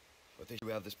 But they do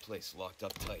have this place locked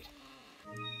up tight.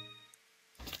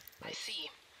 I see.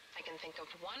 I can think of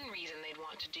one reason they'd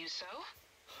want to do so.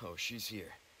 Oh, she's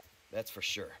here. That's for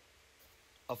sure.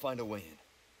 I'll find a way in.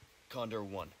 Condor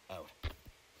 1, out.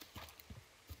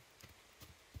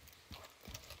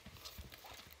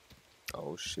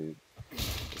 Oh, shit.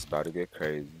 It's about to get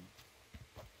crazy.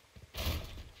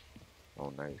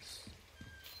 Oh, nice.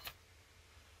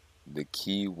 The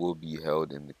key will be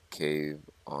held in the cave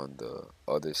on the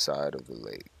other side of the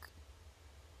lake.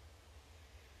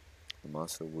 The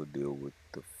monster will deal with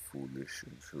the foolish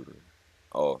intruder.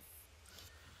 Oh.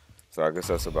 So I guess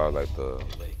that's about like the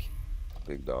lake.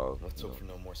 Big dog. Let's hope for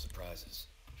no more surprises.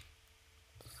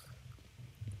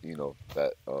 You know,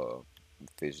 that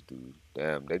fish dude.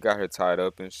 Damn, they got her tied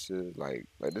up and shit. Like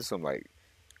this some like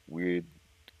weird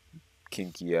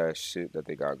kinky ass shit that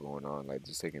they got going on. Like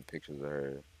just taking pictures of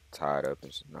her tied up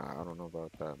and shit. Nah, I don't know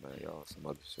about that, man, y'all. Some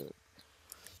other shit.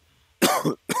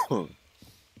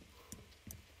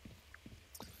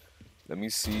 Let me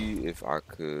see if I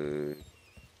could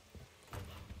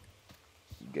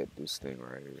get this thing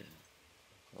right here.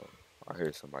 Oh, I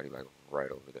hear somebody like right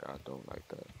over there. I don't like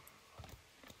that.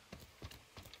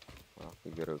 I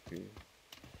could get up here.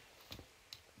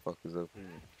 Fuck is up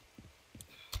here?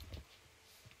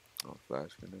 Oh,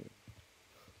 flash grenade.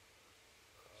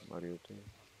 Somebody up there.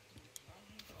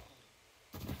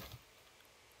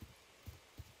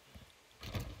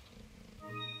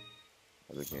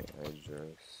 Elegant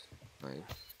address.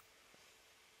 Nice.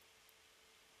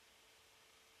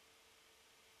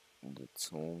 The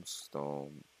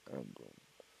tombstone emblem.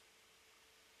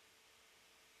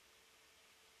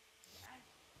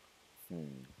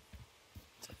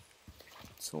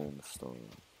 Tombstone.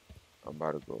 I'm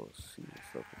about to go see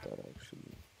what's up with that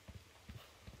actually.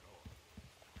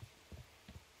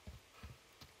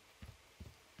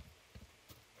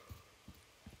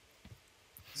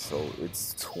 So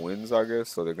it's twins, I guess.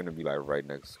 So they're gonna be like right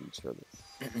next to each other.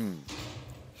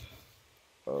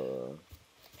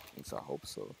 At least I hope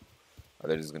so. Or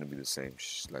they're just gonna be the same,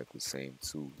 like the same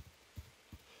two.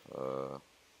 What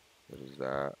is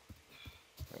that?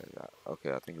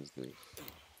 Okay, I think it's this.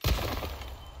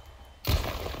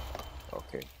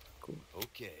 Okay, cool.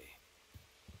 Okay.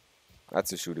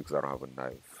 That's a shooter because I don't have a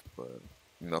knife. But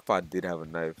you know, if I did have a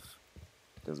knife,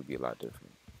 things would be a lot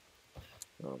different.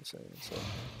 You know what I'm saying? So.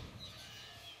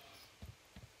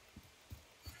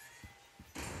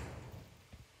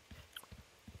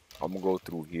 I'm gonna go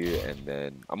through here and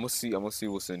then I'm gonna see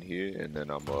what's in here and then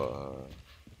I'm you know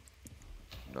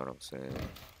what I'm saying?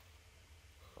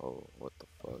 Oh, what the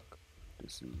fuck?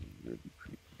 This is really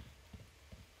creepy.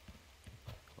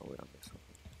 Oh wait, I missed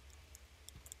something.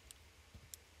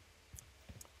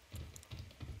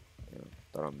 Yeah,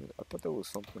 I thought there was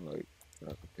something like that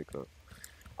I could pick up.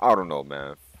 I don't know,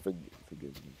 man.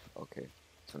 Forgive me. Okay,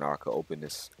 so now I could open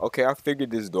this. Okay, I figured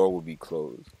this door would be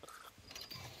closed.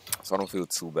 So I don't feel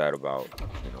too bad about,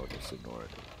 you know, just ignoring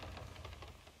it.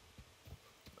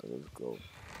 Let's go.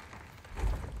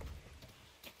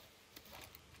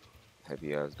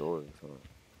 Heavy ass doors, huh?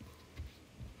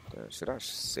 Damn, should I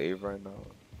save right now?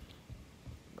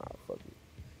 Nah, fuck it.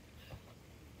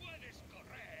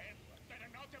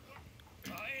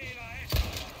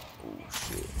 Oh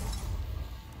shit.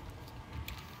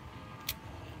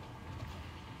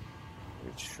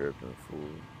 You're tripping, fool.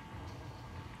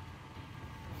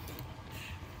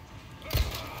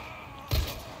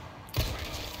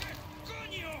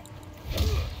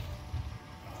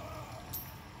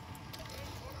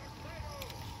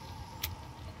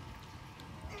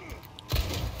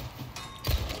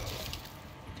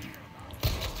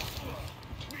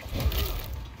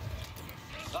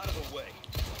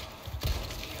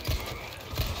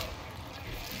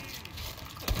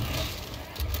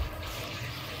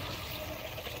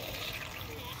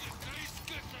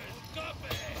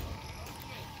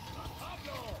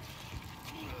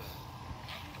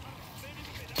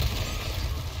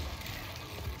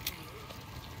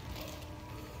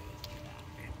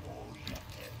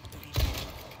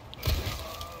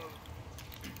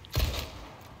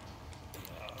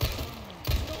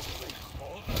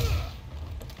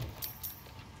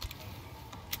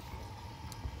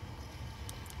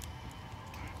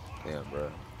 Damn,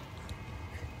 bro.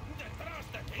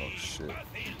 Oh shit.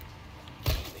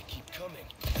 They keep coming.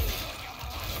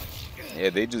 Yeah,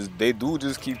 they do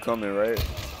just keep coming, right?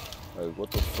 Like,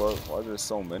 what the fuck? Why are there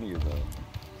so many of them?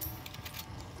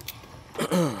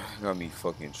 Got me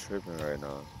fucking tripping right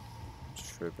now.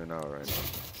 Tripping out right now.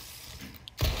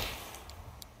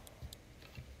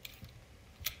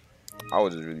 I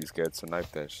was just really scared to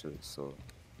knife that shit, so,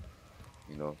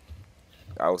 you know.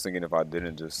 I was thinking if I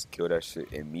didn't just kill that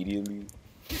shit immediately,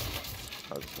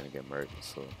 I was just gonna get murdered,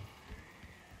 so.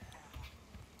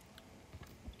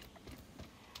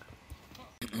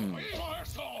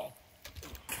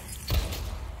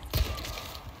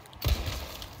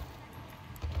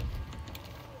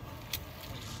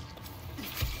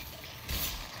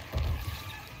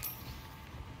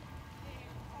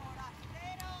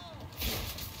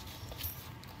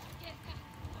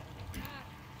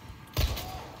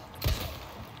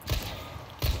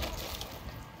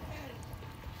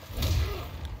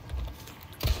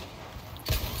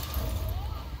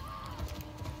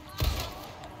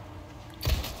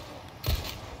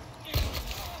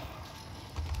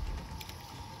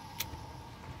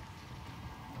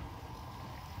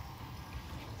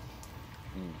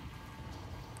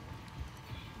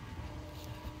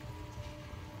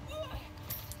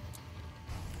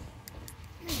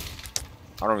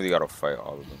 I don't really gotta fight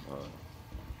all of them, huh?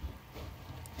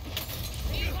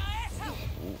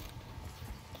 Ooh.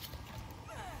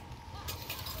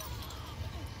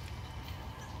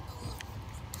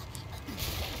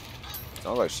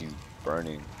 Sounds like she's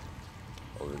burning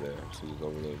over there. She's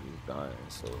over there just dying,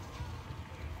 so.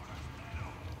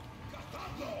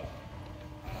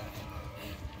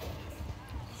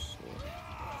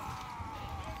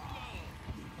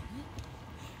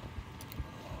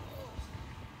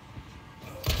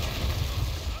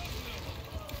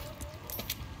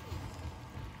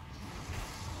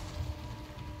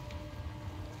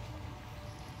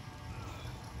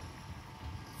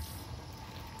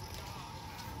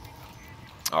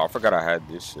 Oh, I forgot I had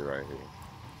this shit right here.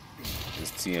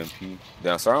 This TMP.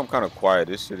 Damn, sorry I'm kind of quiet.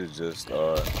 This shit is just, you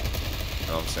know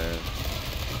what I'm saying?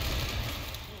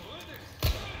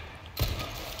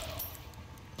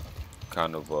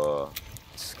 Kind of,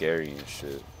 scary and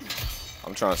shit.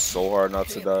 I'm trying so hard not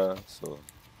to die, so,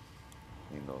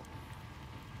 you know.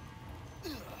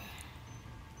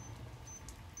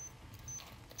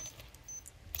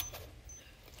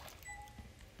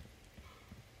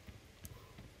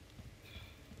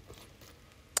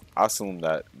 I assume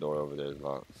that door over there is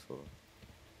locked, so.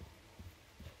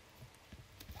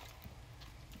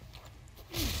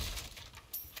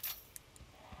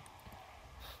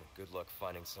 Good luck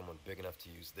finding someone big enough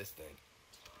to use this thing.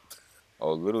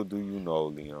 Oh, little do you know,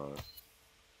 Leon.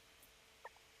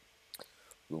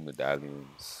 Blue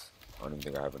medallions. I don't even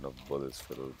think I have enough bullets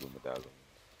for those blue medallions.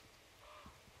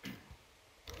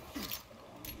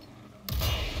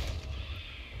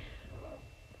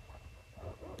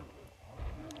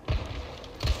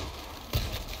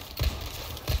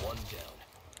 One down.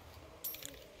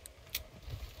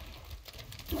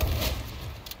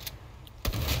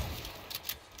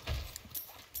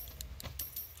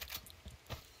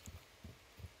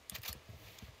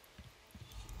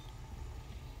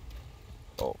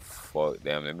 Oh, fuck.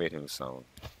 Damn, they made him sound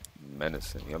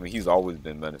menacing. I mean, he's always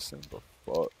been menacing, but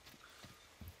fuck.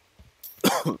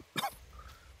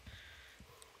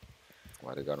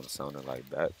 Why they got him sounding like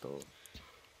that, though?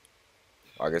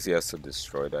 I guess he has to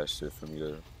destroy that shit for me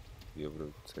to be able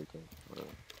to take him. Whatever.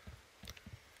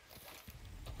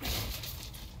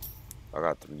 I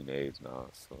got 3 nades now,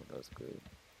 so that's good.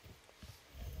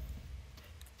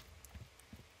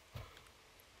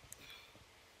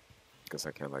 Guess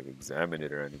I can't, like, examine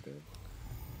it or anything.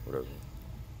 Whatever.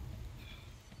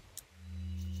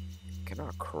 Can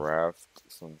I craft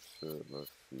some shit?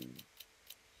 Let's see.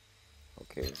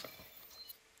 Okay.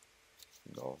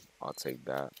 No, I'll take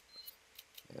that.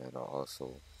 And I'll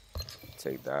also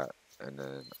take that. And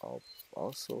then I'll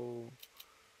also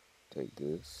take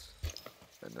this.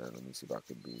 And then let me see if I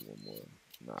can do one more.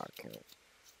 Nah, I can't.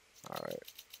 Alright.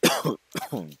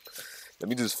 Let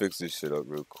me just fix this shit up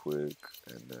real quick.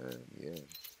 And then, yeah.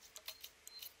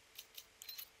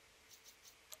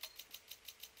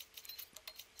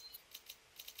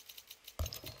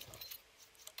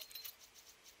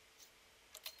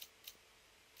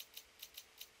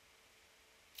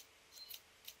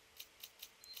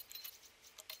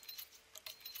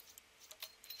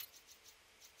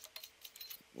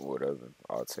 Whatever.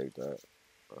 I'll take that.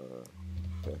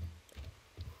 Okay.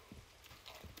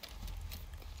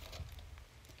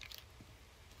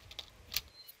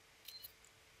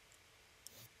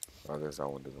 I guess that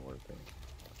one doesn't work then.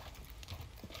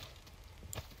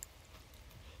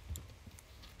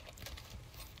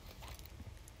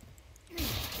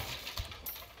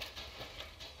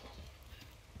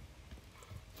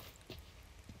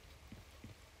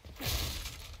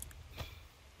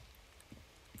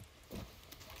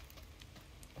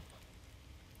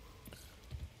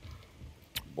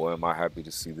 Boy, am I happy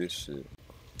to see this shit.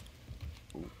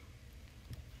 Ooh.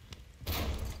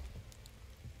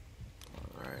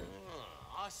 Alright.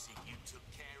 I see you took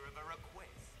care of a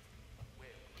request. Well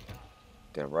done.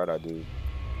 Damn right I do.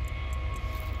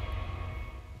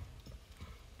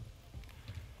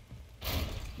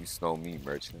 You snow me,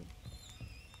 merchant.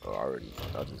 Oh,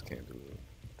 I just can't do it.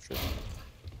 Tripping.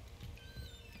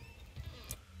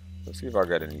 Let's see if I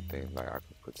got anything like I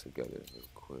can put together real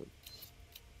quick.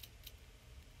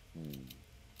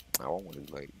 I want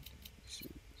to like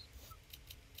shit.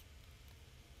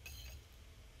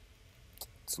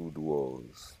 2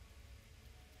 duos.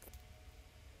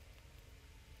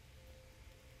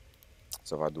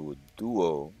 So if I do a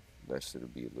duo, that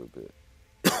should be a little bit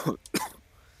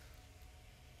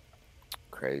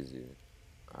crazy.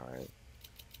 Alright.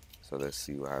 So let's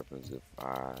see what happens if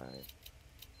I,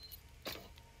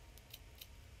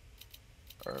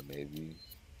 or maybe,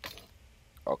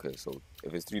 okay, so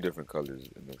if it's 3 different colors,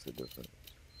 it makes a difference.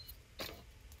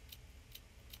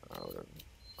 Whatever.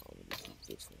 I'll just use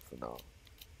this one for now.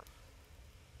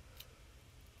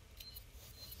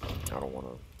 I don't want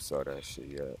to sell that shit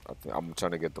yet. I think I'm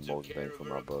trying to get the most bang for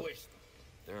my buck.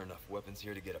 There are enough weapons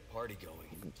here to get a party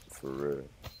going. For real.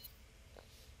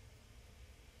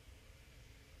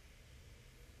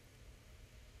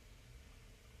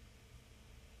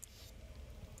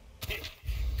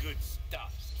 Good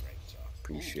stuff, stranger.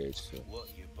 Appreciate you. What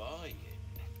you buying?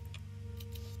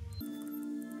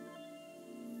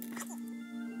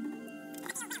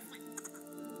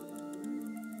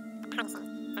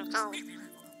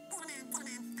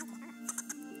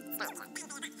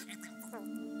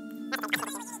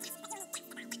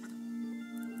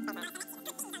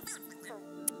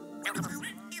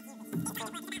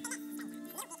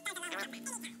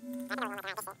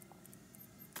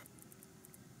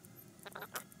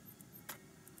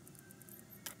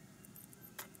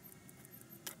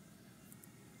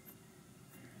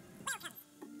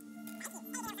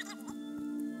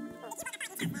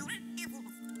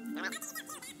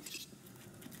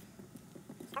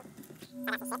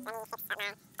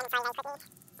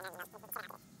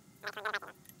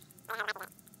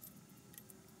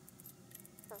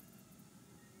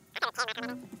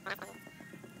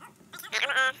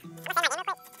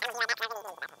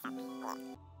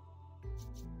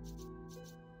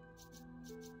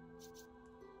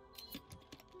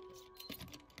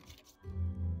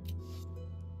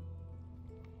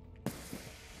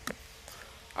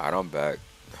 Alright, I'm back.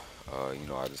 You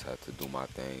know, I just had to do my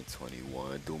thing.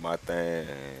 21, do my thing.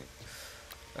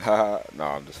 Nah,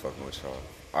 I'm just fucking with y'all.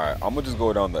 Alright, I'm gonna just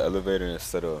go down the elevator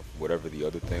instead of whatever the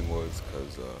other thing was,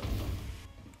 cause Welcome,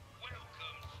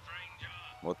 stranger.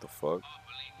 what the fuck? I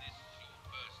believe this is your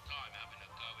first time having a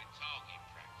go at target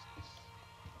practice.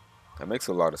 That makes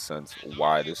a lot of sense.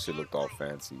 Why this shit looked all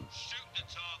fancy. Shoot the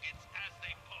targets as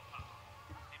they pop up.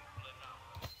 Simple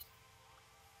enough.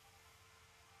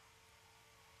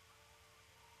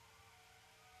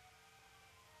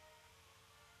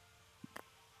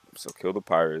 So kill the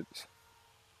pirates.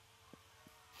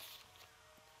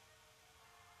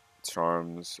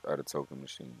 Charms at a token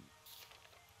machine.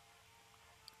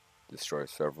 Destroy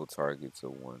several targets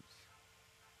at once.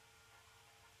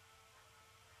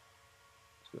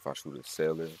 So if I shoot a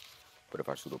sailor, but if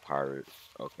I shoot a pirate,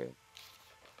 okay.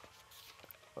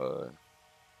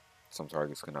 Some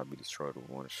targets cannot be destroyed with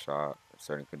one shot. If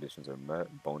certain conditions are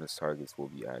met, bonus targets will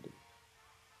be added.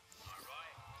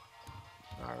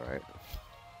 Alright.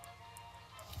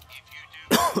 If you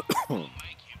do, I'll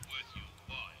make it worth your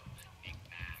while.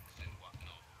 Knickknacks and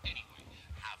whatnot. Anyway,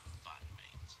 have fun,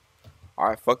 mate.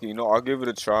 Alright, fuck it. You know, I'll give it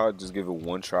a try. Just give it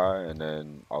one try, and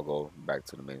then I'll go back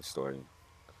to the main story.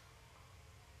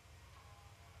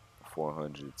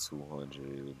 400,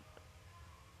 200,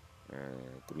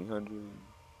 and 300.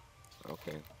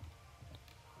 Okay.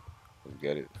 Let's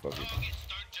get it. Fuck it. Targets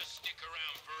don't just stick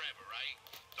around forever, eh?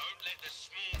 Don't let the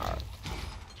small... Alright.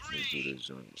 Let's do this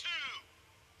joint. 2,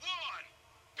 1,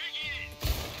 begin!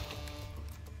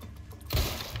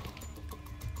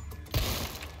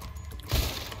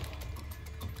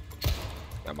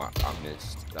 Damn, I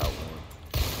missed that one.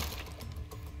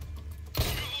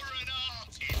 You're an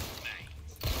artist, mate.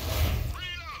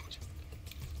 Reload!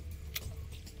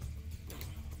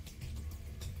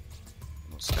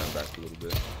 I'm gonna stand back a little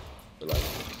bit. But like,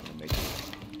 I'm gonna make it.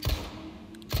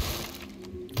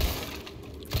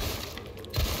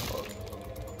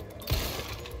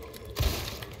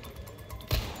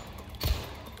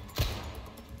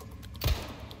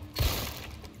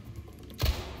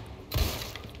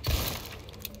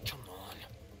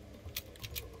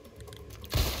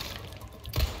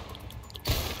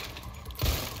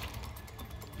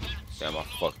 Damn, I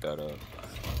fucked that up.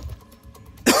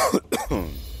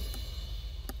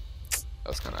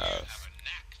 That's kind of ass.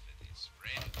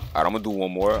 Alright, I'm gonna do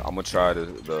one more. I'm gonna try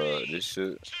this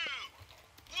shit.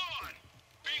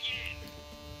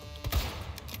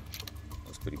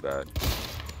 That's pretty bad.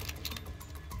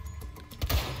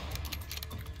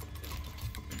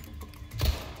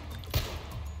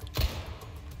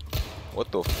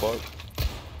 What the fuck?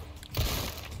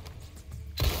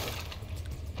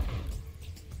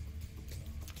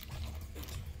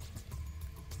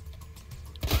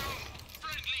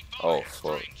 Oh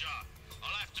fuck. I'll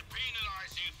have to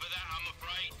penalize you for that, I'm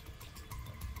afraid.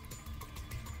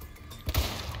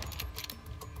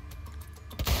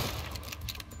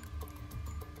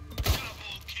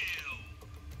 Double kill.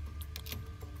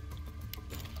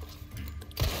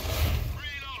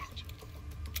 Reload.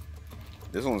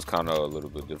 This one's kind of a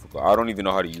little bit difficult. I don't even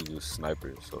know how to use this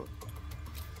sniper, so.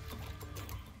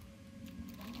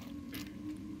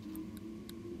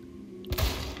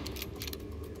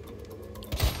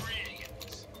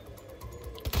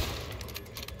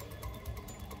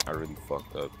 I really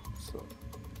fucked up, so.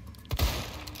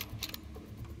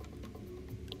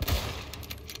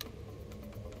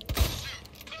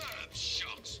 Superb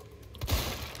shots.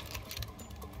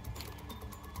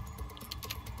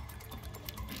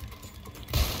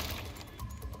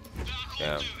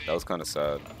 Damn, that was kind of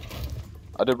sad.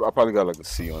 I probably got like a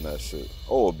C on that shit.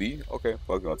 Oh, a B? Okay,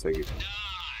 fuck it, I'll take it.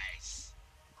 Nice.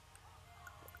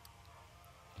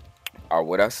 Alright,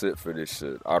 well that's it for this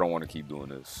shit. I don't want to keep doing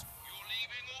this. You're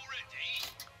leaving already?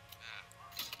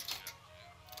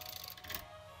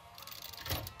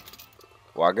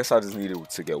 Well, I guess I just needed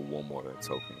to get one more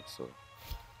token, so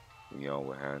we on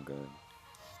with handgun.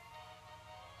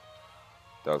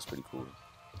 That was pretty cool.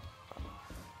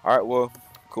 Alright, well,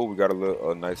 cool. We got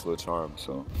a nice little charm,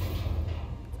 so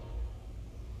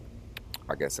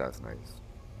I guess that's nice.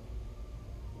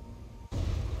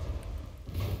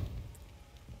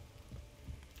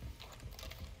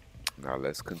 Now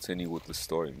let's continue with the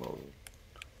story mode.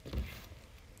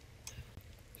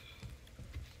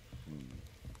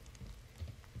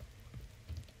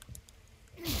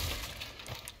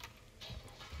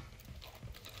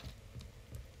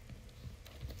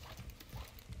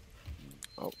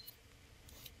 Oh.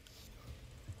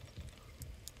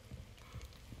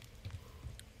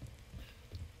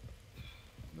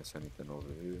 Miss anything over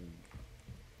here?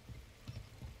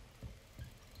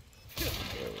 Yeah,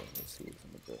 let's see what's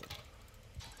in the bed.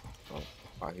 Oh,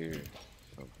 I hear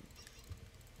something.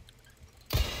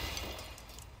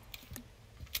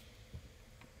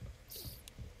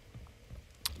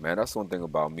 Man, that's one thing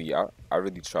about me. I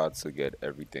really try to get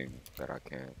everything that I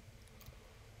can.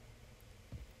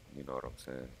 You know what I'm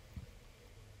saying?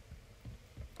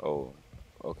 Oh,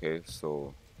 okay,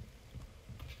 so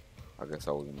I guess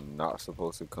I was not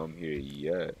supposed to come here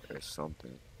yet or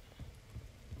something.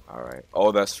 Alright.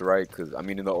 Oh, that's right, because, I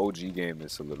mean, in the OG game,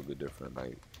 it's a little bit different.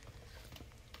 Like,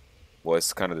 well,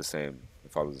 it's kind of the same.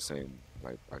 It follows the same,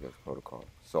 like, I guess, protocol.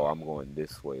 So I'm going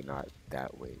this way, not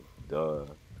that way. Duh.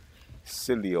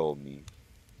 Silly old me.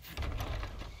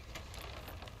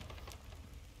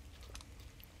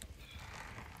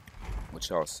 What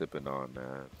y'all sipping on,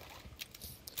 man?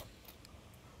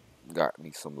 Got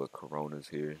me some little Coronas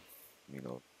here. You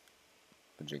know,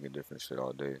 been drinking different shit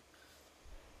all day.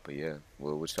 But yeah,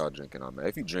 well, what y'all drinking on, man?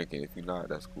 If you drinking, if you not,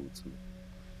 that's cool too.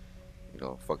 You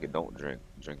know, fuck it, don't drink.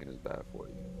 Drinking is bad for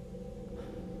you.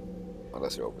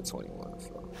 Unless you're over 21,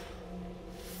 so.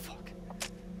 Fuck.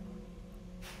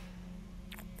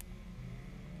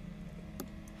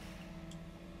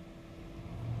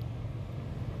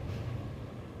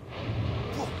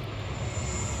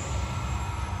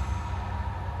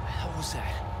 The hell was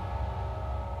that?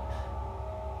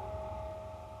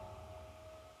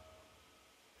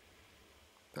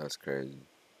 That's crazy.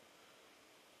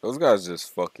 Those guys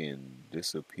just fucking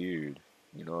disappeared.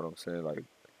 You know what I'm saying? Like,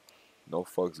 no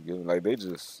fucks given. Like, they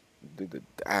just did the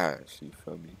dash. You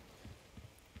feel me?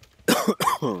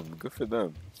 Good for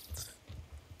them.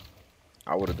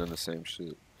 I would have done the same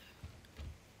shit.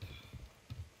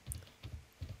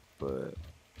 But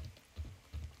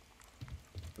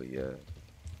yeah.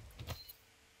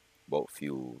 Boat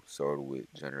fuel, sword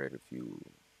with generator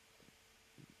fuel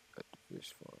at the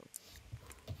fish farm.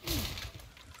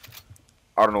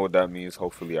 I don't know what that means.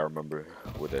 Hopefully I remember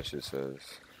what that shit says.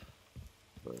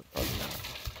 But probably not.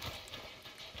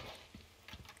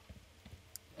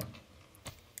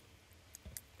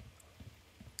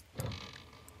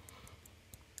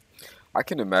 I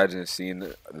can imagine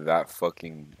seeing that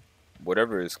fucking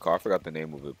whatever it's called. I forgot the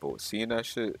name of it, but seeing that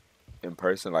shit in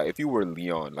person, like if you were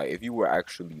Leon, like if you were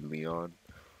actually Leon,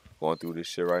 going through this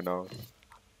shit right now.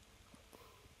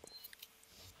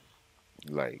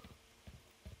 Like,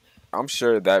 I'm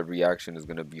sure that reaction is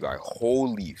gonna be like,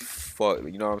 holy fuck.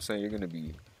 You know what I'm saying? You're gonna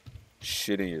be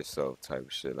shitting yourself type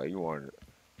shit. Like, you aren't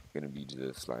gonna be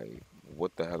just like,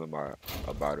 what the hell am I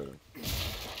about to,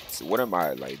 what am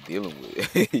I like dealing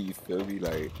with? You feel me?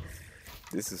 Like,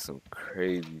 this is some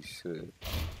crazy shit.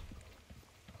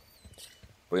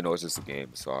 But you know, it's just a game,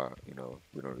 so you know,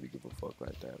 we don't really give a fuck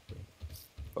like that. But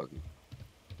fuck it.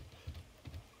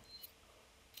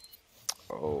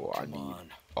 Oh, I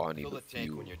need Fill a the tank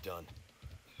few. when you're done.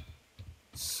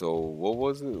 So what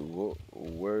was it?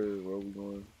 Where are we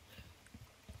going?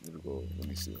 Let me go. Let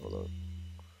me see. Hold up.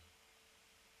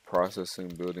 Processing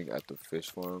building at the fish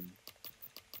farm.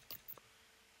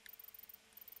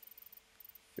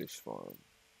 Fish farm.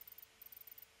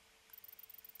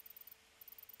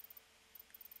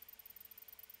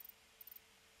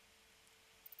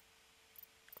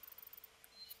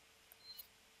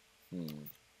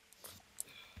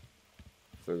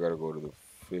 So I gotta go to the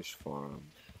fish farm.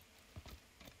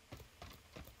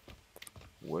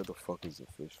 Where the fuck is the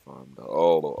fish farm though?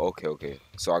 Oh, okay.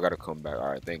 So I gotta come back.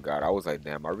 Alright, thank God. I was like,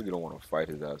 damn, I really don't want to fight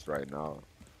his ass right now.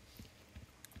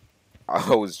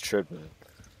 I was tripping.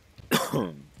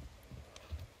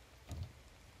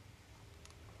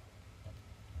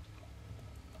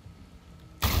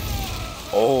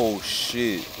 Oh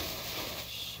shit.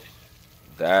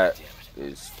 That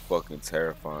is fucking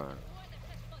terrifying.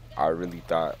 I really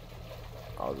thought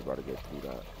I was about to get through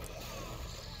that.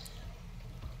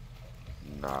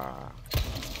 Nah.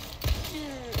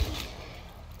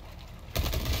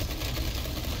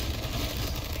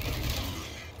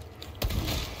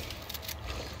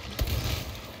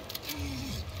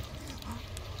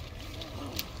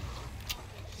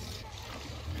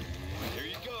 Here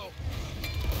you go.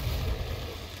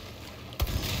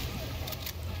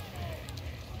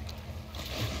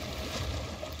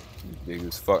 He's big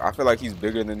as fuck. I feel like he's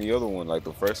bigger than the other one, like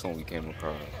the first one we came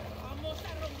across.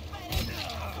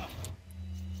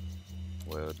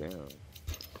 Well, damn.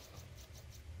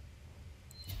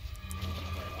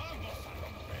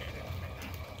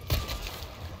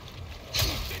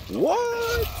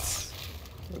 What?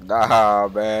 Nah,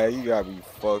 man, you got me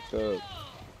fucked up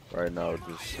right now with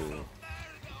this shit.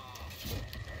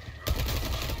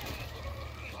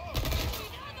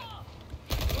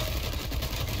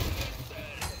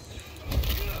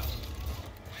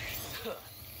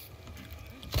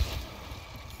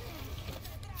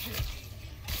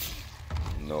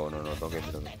 No, don't get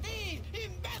me done.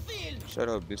 Shut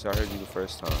up, bitch. I heard you the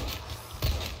first time.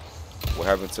 What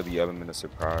happened to the element of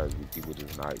surprise? Do people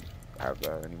just not have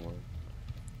that anymore?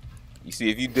 You see,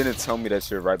 if you didn't tell me that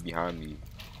you're right behind me,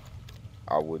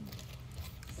 I would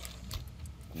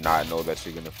not know that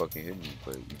you're gonna fucking hit me,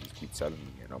 but you just keep telling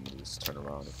me, and I'm gonna just turn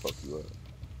around and fuck you up.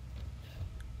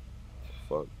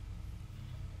 Fuck.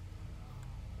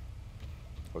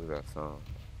 What is that sound?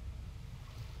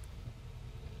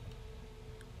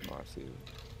 Oh, I see it.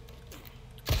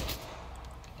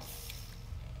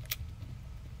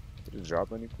 Did it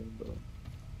drop anything, bro?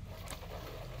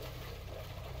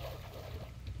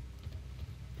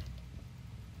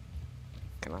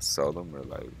 Can I sell them or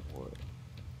like what?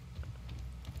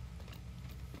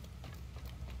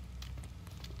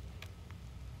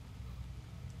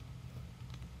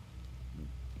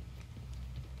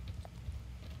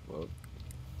 Well,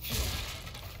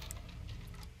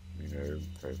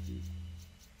 perfect.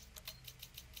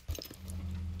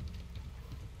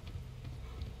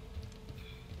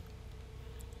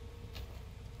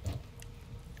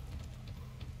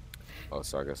 Oh,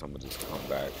 so I guess I'm gonna just come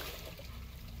back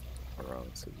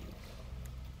around to this.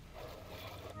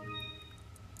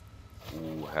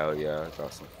 Ooh, hell yeah, I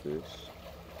got some fish.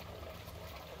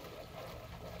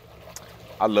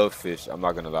 I love fish, I'm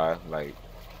not gonna lie. Like,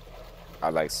 I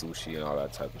like sushi and all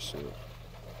that type of shit.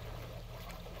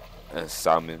 And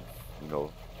salmon, you know,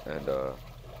 and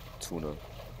tuna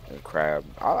and crab.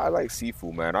 I like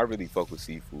seafood, man. I really fuck with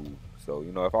seafood. So,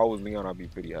 you know, if I was Leon, I'd be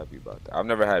pretty happy about that. I've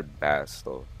never had bass,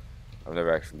 though. I've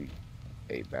never actually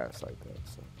ate bass like that,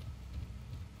 so.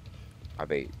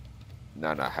 I've ate.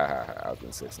 Nah, I was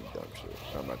gonna say some dumb shit.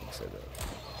 I'm not gonna say that.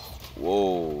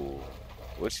 Whoa.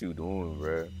 What you doing,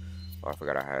 bruh? Oh, I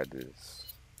forgot I had this.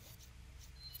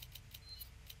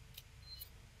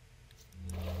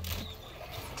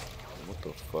 What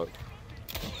the fuck?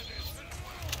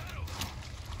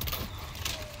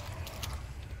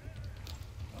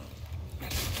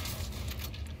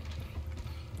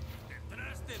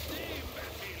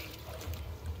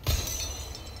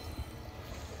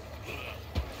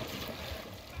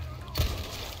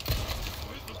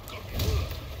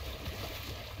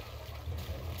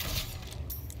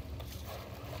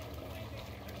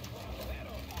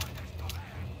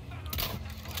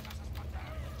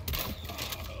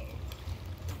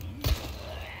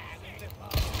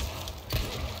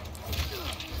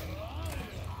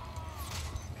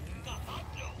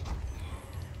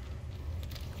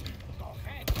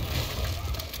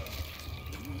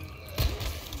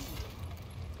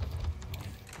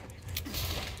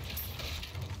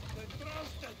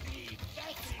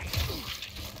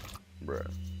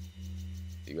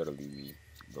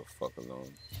 fuck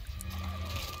alone.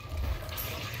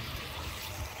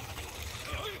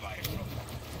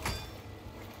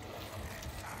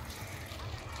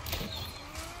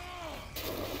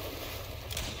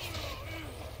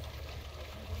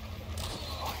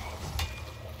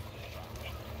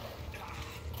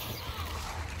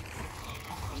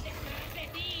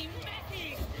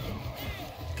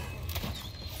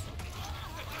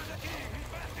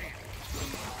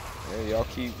 Hey, y'all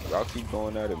keep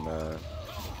going at it, man.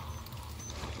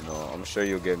 You know, I'm sure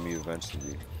you'll get me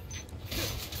eventually.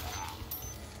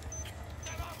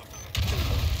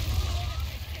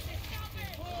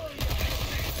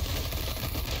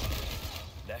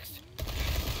 Next.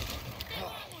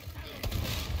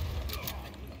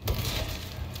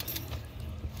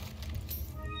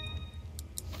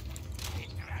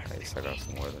 Nice, I got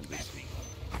some more than this.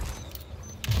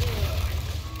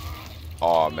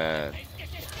 Oh man.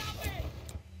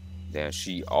 Damn,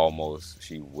 she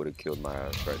would have killed my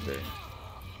ass right there.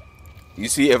 You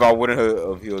see, if I wouldn't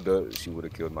have healed up, she would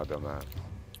have killed my dumb ass.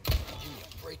 Give me a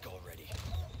break already.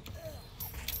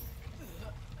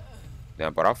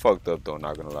 Damn, but I fucked up though,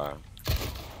 not gonna lie.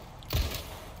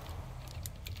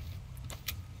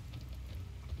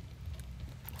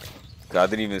 I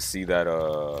didn't even see that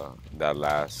that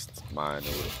last mine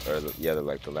or yeah,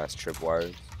 like the last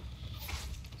tripwires.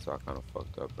 So I kind of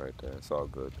fucked up right there. It's all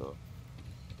good though.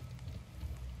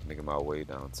 Making my way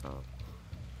downtown.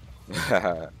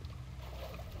 Sorry,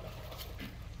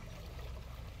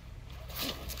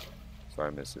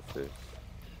 Mr. Fish.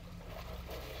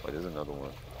 Oh, there's another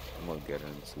one. I'm gonna get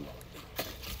him too.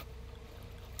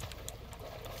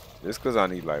 Just cause I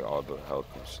need like all the health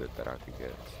and shit that I could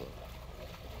get. So.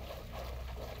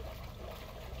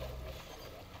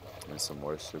 And some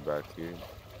more shit back here.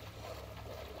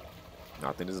 No,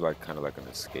 I think this is like kind of like an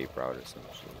escape route or some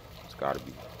shit. It's gotta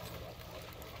be.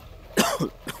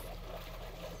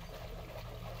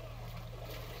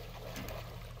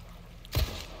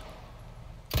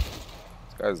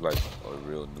 This guy's like a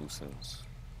real nuisance.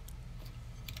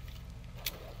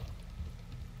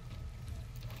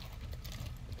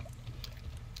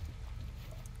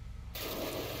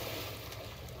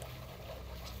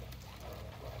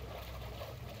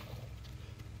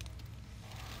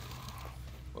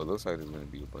 Well, it looks like there's gonna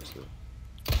be a bunch of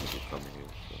people coming here.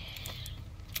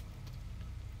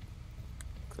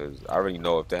 Cause I already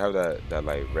know if they have that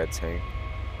like red tank,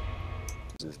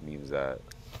 it just means that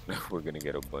we're gonna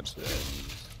get a bunch of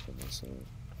enemies coming soon.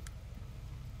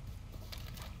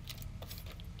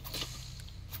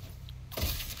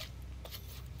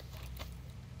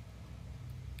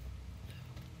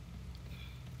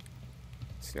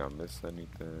 See, I missed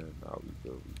anything? Nah, we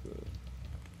good, we good.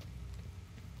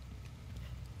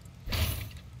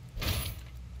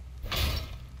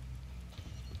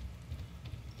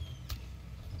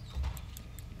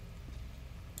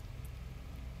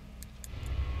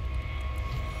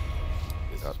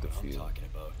 Got the field.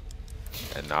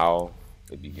 And now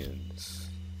it begins.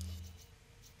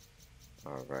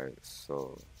 Alright,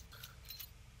 so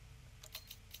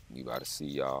you about to see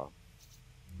y'all.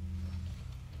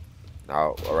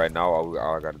 Now, right now, all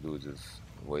I gotta do is just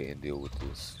wait and deal with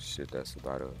this shit that's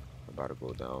about to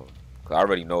go down. Cause I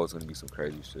already know it's gonna be some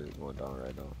crazy shit going down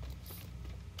right now.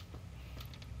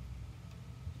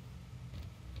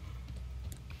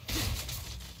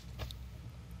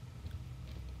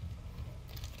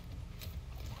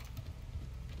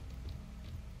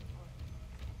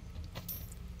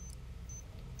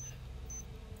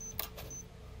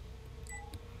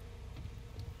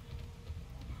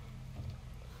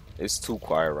 It's too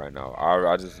quiet right now.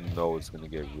 I just know it's gonna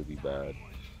get really bad.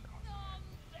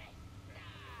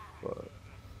 But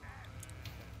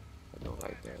I don't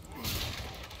like that.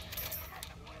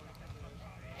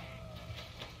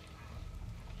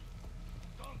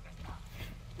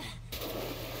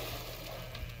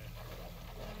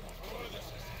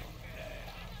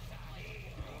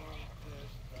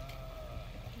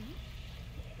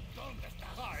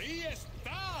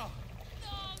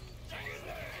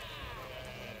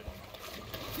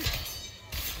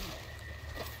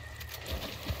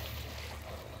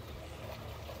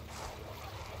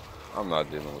 I'm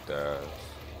not dealing with that ass.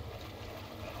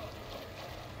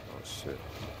 Oh shit.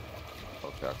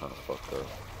 Okay, I kinda fucked up.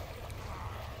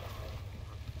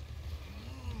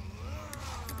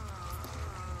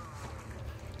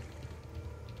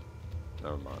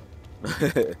 Never mind.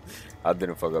 I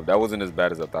didn't fuck up. That wasn't as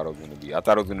bad as I thought it was gonna be. I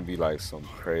thought it was gonna be like some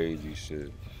crazy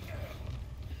shit.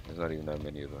 There's not even that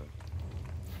many of them.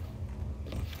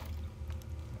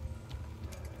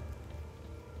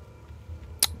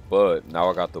 But now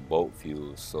I got the boat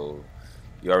fuel, so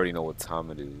You already know what time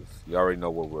it is. You already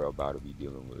know what we're about to be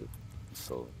dealing with.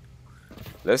 So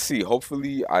let's see.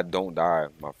 Hopefully I don't die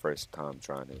my first time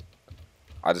trying it.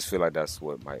 I just feel like that's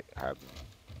what might happen.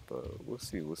 But we'll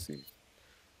see, we'll see.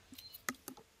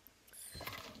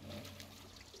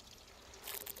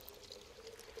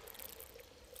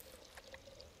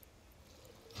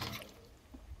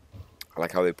 I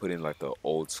like how they put in like the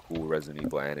old school Resident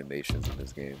Evil animations in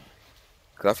this game.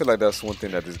 Cause I feel like that's one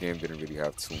thing that this game didn't really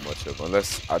have too much of,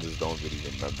 unless I just don't really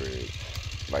remember it.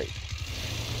 Like,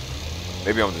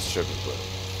 maybe I'm just tripping, but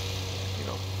you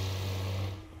know,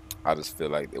 I just feel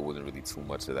like there wasn't really too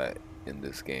much of that in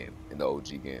this game, in the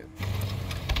OG game.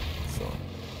 So,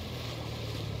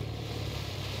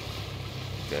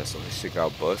 damn, so this shit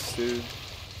got busted.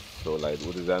 So like,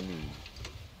 what does that mean?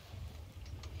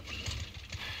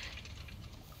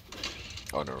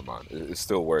 Oh, never mind. It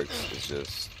still works. It's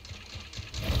just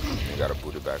you gotta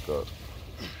boot it back up.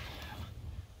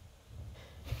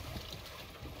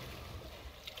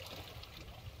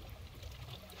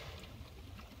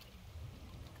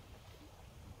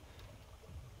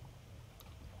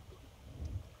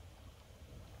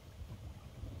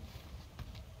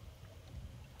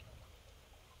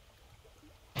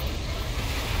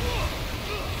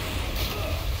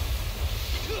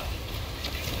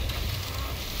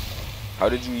 How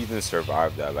did you even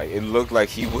survive that? Like, it looked like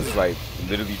he was like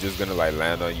literally just gonna like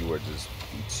land on you or just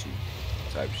beat you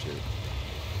type shit.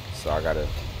 So I gotta.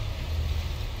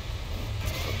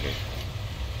 Okay.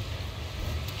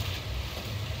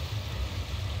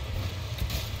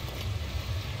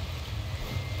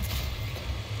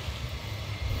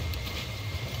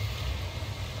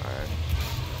 Alright.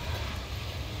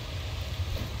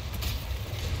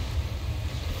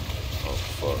 Oh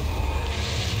fuck.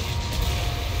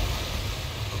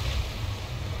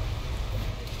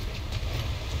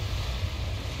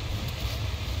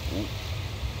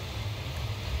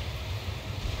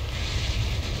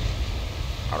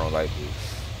 I don't like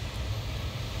this.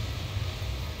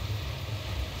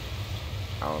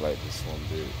 I don't like this one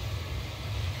bit.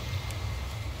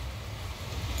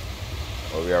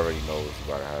 Oh, we already know what's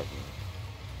about to happen.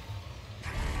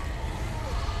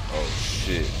 Oh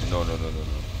shit. No.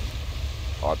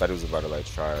 Oh, I thought he was about to like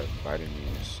try biting me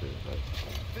and shit. Like,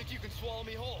 Think you can swallow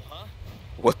me whole, huh?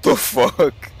 what the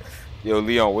fuck? Yo,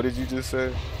 Leon, what did you just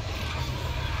say?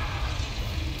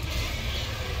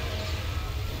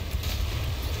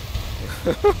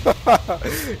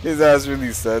 His ass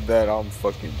really said that. I'm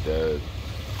fucking dead.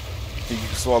 Think you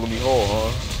can swallow me whole,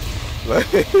 huh?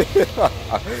 Like,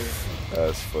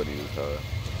 that's funny as hell.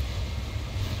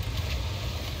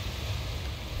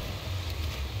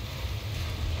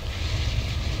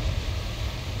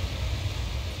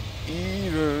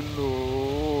 Even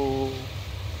though.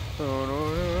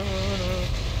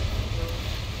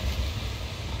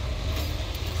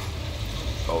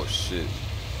 Oh shit.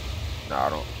 Nah, I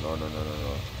don't. No.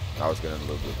 I was getting a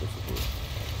little bit difficult.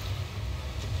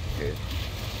 Okay.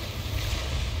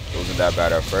 It wasn't that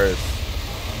bad at first.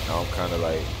 Now I'm kind of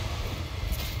like.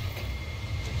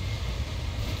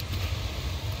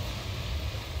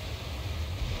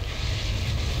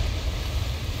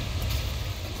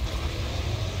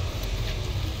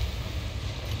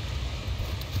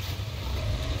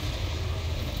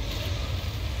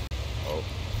 Oh.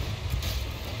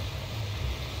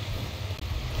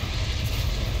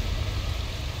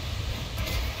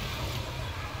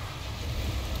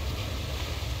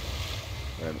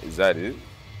 Is that it?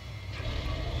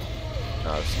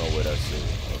 Nah, there's no way that's it.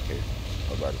 Okay,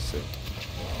 I was about to say.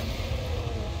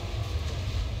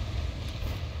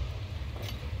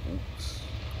 Oops.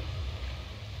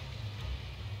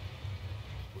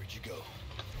 Where'd you go?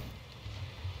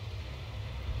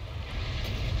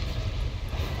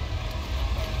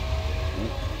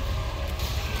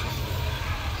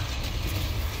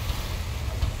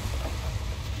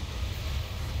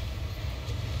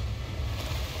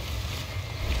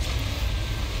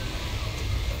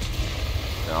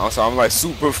 So I'm like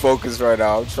super focused right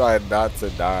now. I'm trying not to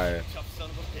die. Tough son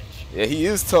of a bitch. Yeah, he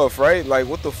is tough, right? Like,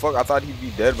 what the fuck? I thought he'd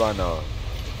be dead by now.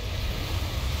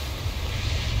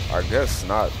 I guess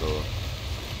not, though.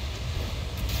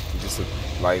 He's just,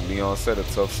 like Leon said, a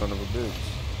tough son of a bitch.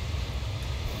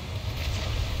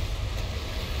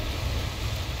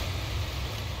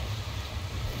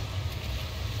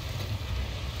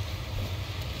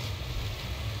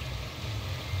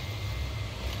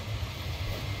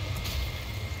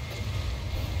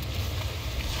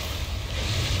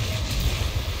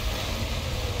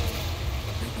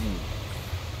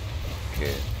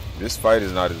 This fight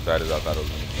is not as bad as I thought it was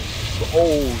going to be. But,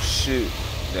 oh, shit.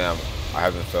 Damn, I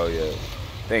haven't fell yet.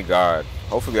 Thank God.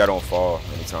 Hopefully I don't fall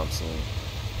anytime soon.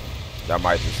 That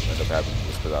might just end up happening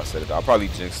just because I said it. I probably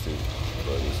jinxed it,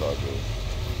 but it's all good.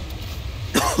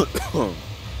 Oh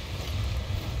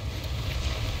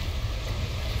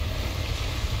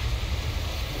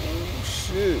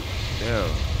shit! Damn.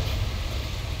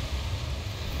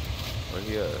 Where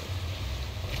he at?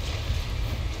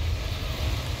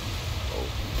 Oh.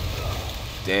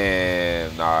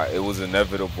 Damn. Nah, it was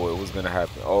inevitable. It was gonna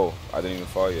happen. Oh, I didn't even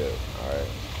fall yet. All right.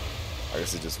 I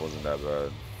guess it just wasn't that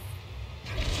bad.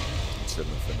 I'm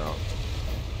chilling for now.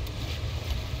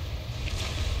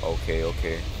 Okay,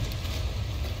 okay.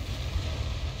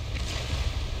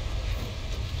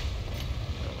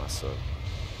 Damn, I suck.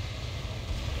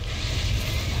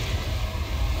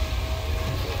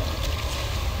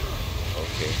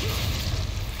 Okay.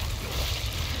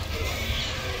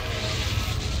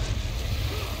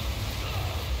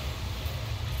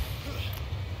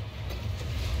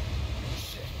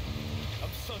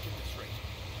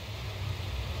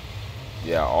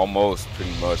 Yeah, almost,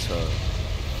 pretty much, huh?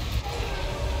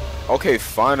 Okay,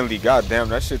 finally, goddamn,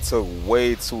 that shit took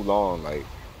way too long. Like,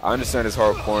 I understand it's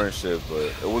hardcore and shit, but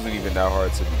it wasn't even that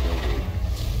hard to begin with.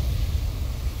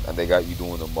 And they got you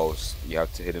doing the most. You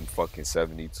have to hit him fucking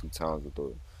 72 times with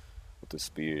the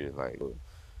spear, like,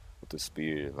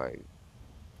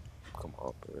 come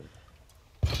on, bro.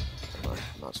 I'm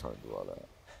not trying to do all that.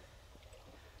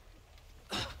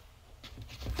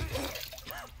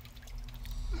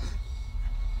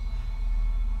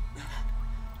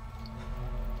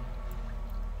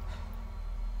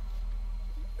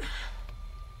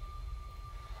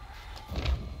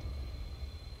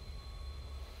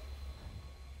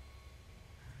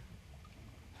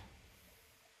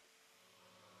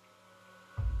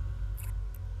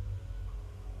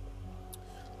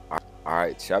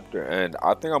 Alright, chapter end.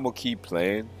 I think I'm gonna keep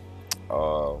playing.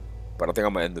 But I think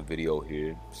I'm gonna end the video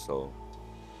here. So,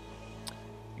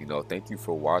 you know, thank you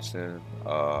for watching.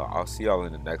 I'll see y'all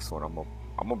in the next one. I'm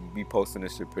gonna be posting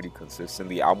this shit pretty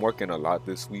consistently. I'm working a lot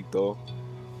this week though,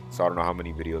 so I don't know how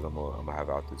many videos I'm gonna have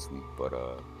out this week. But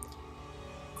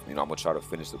you know, I'm gonna try to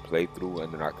finish the playthrough,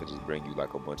 and then I could just bring you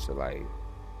like a bunch of like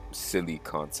silly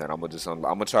content. I'm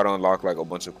gonna try to unlock like a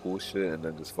bunch of cool shit, and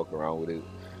then just fuck around with it.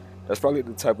 That's probably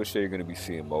the type of shit you're gonna be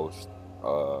seeing most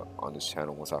on this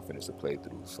channel once I finish the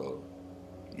playthrough. So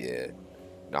yeah,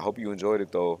 and I hope you enjoyed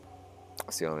it though.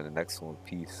 I'll see you on the next one.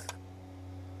 Peace.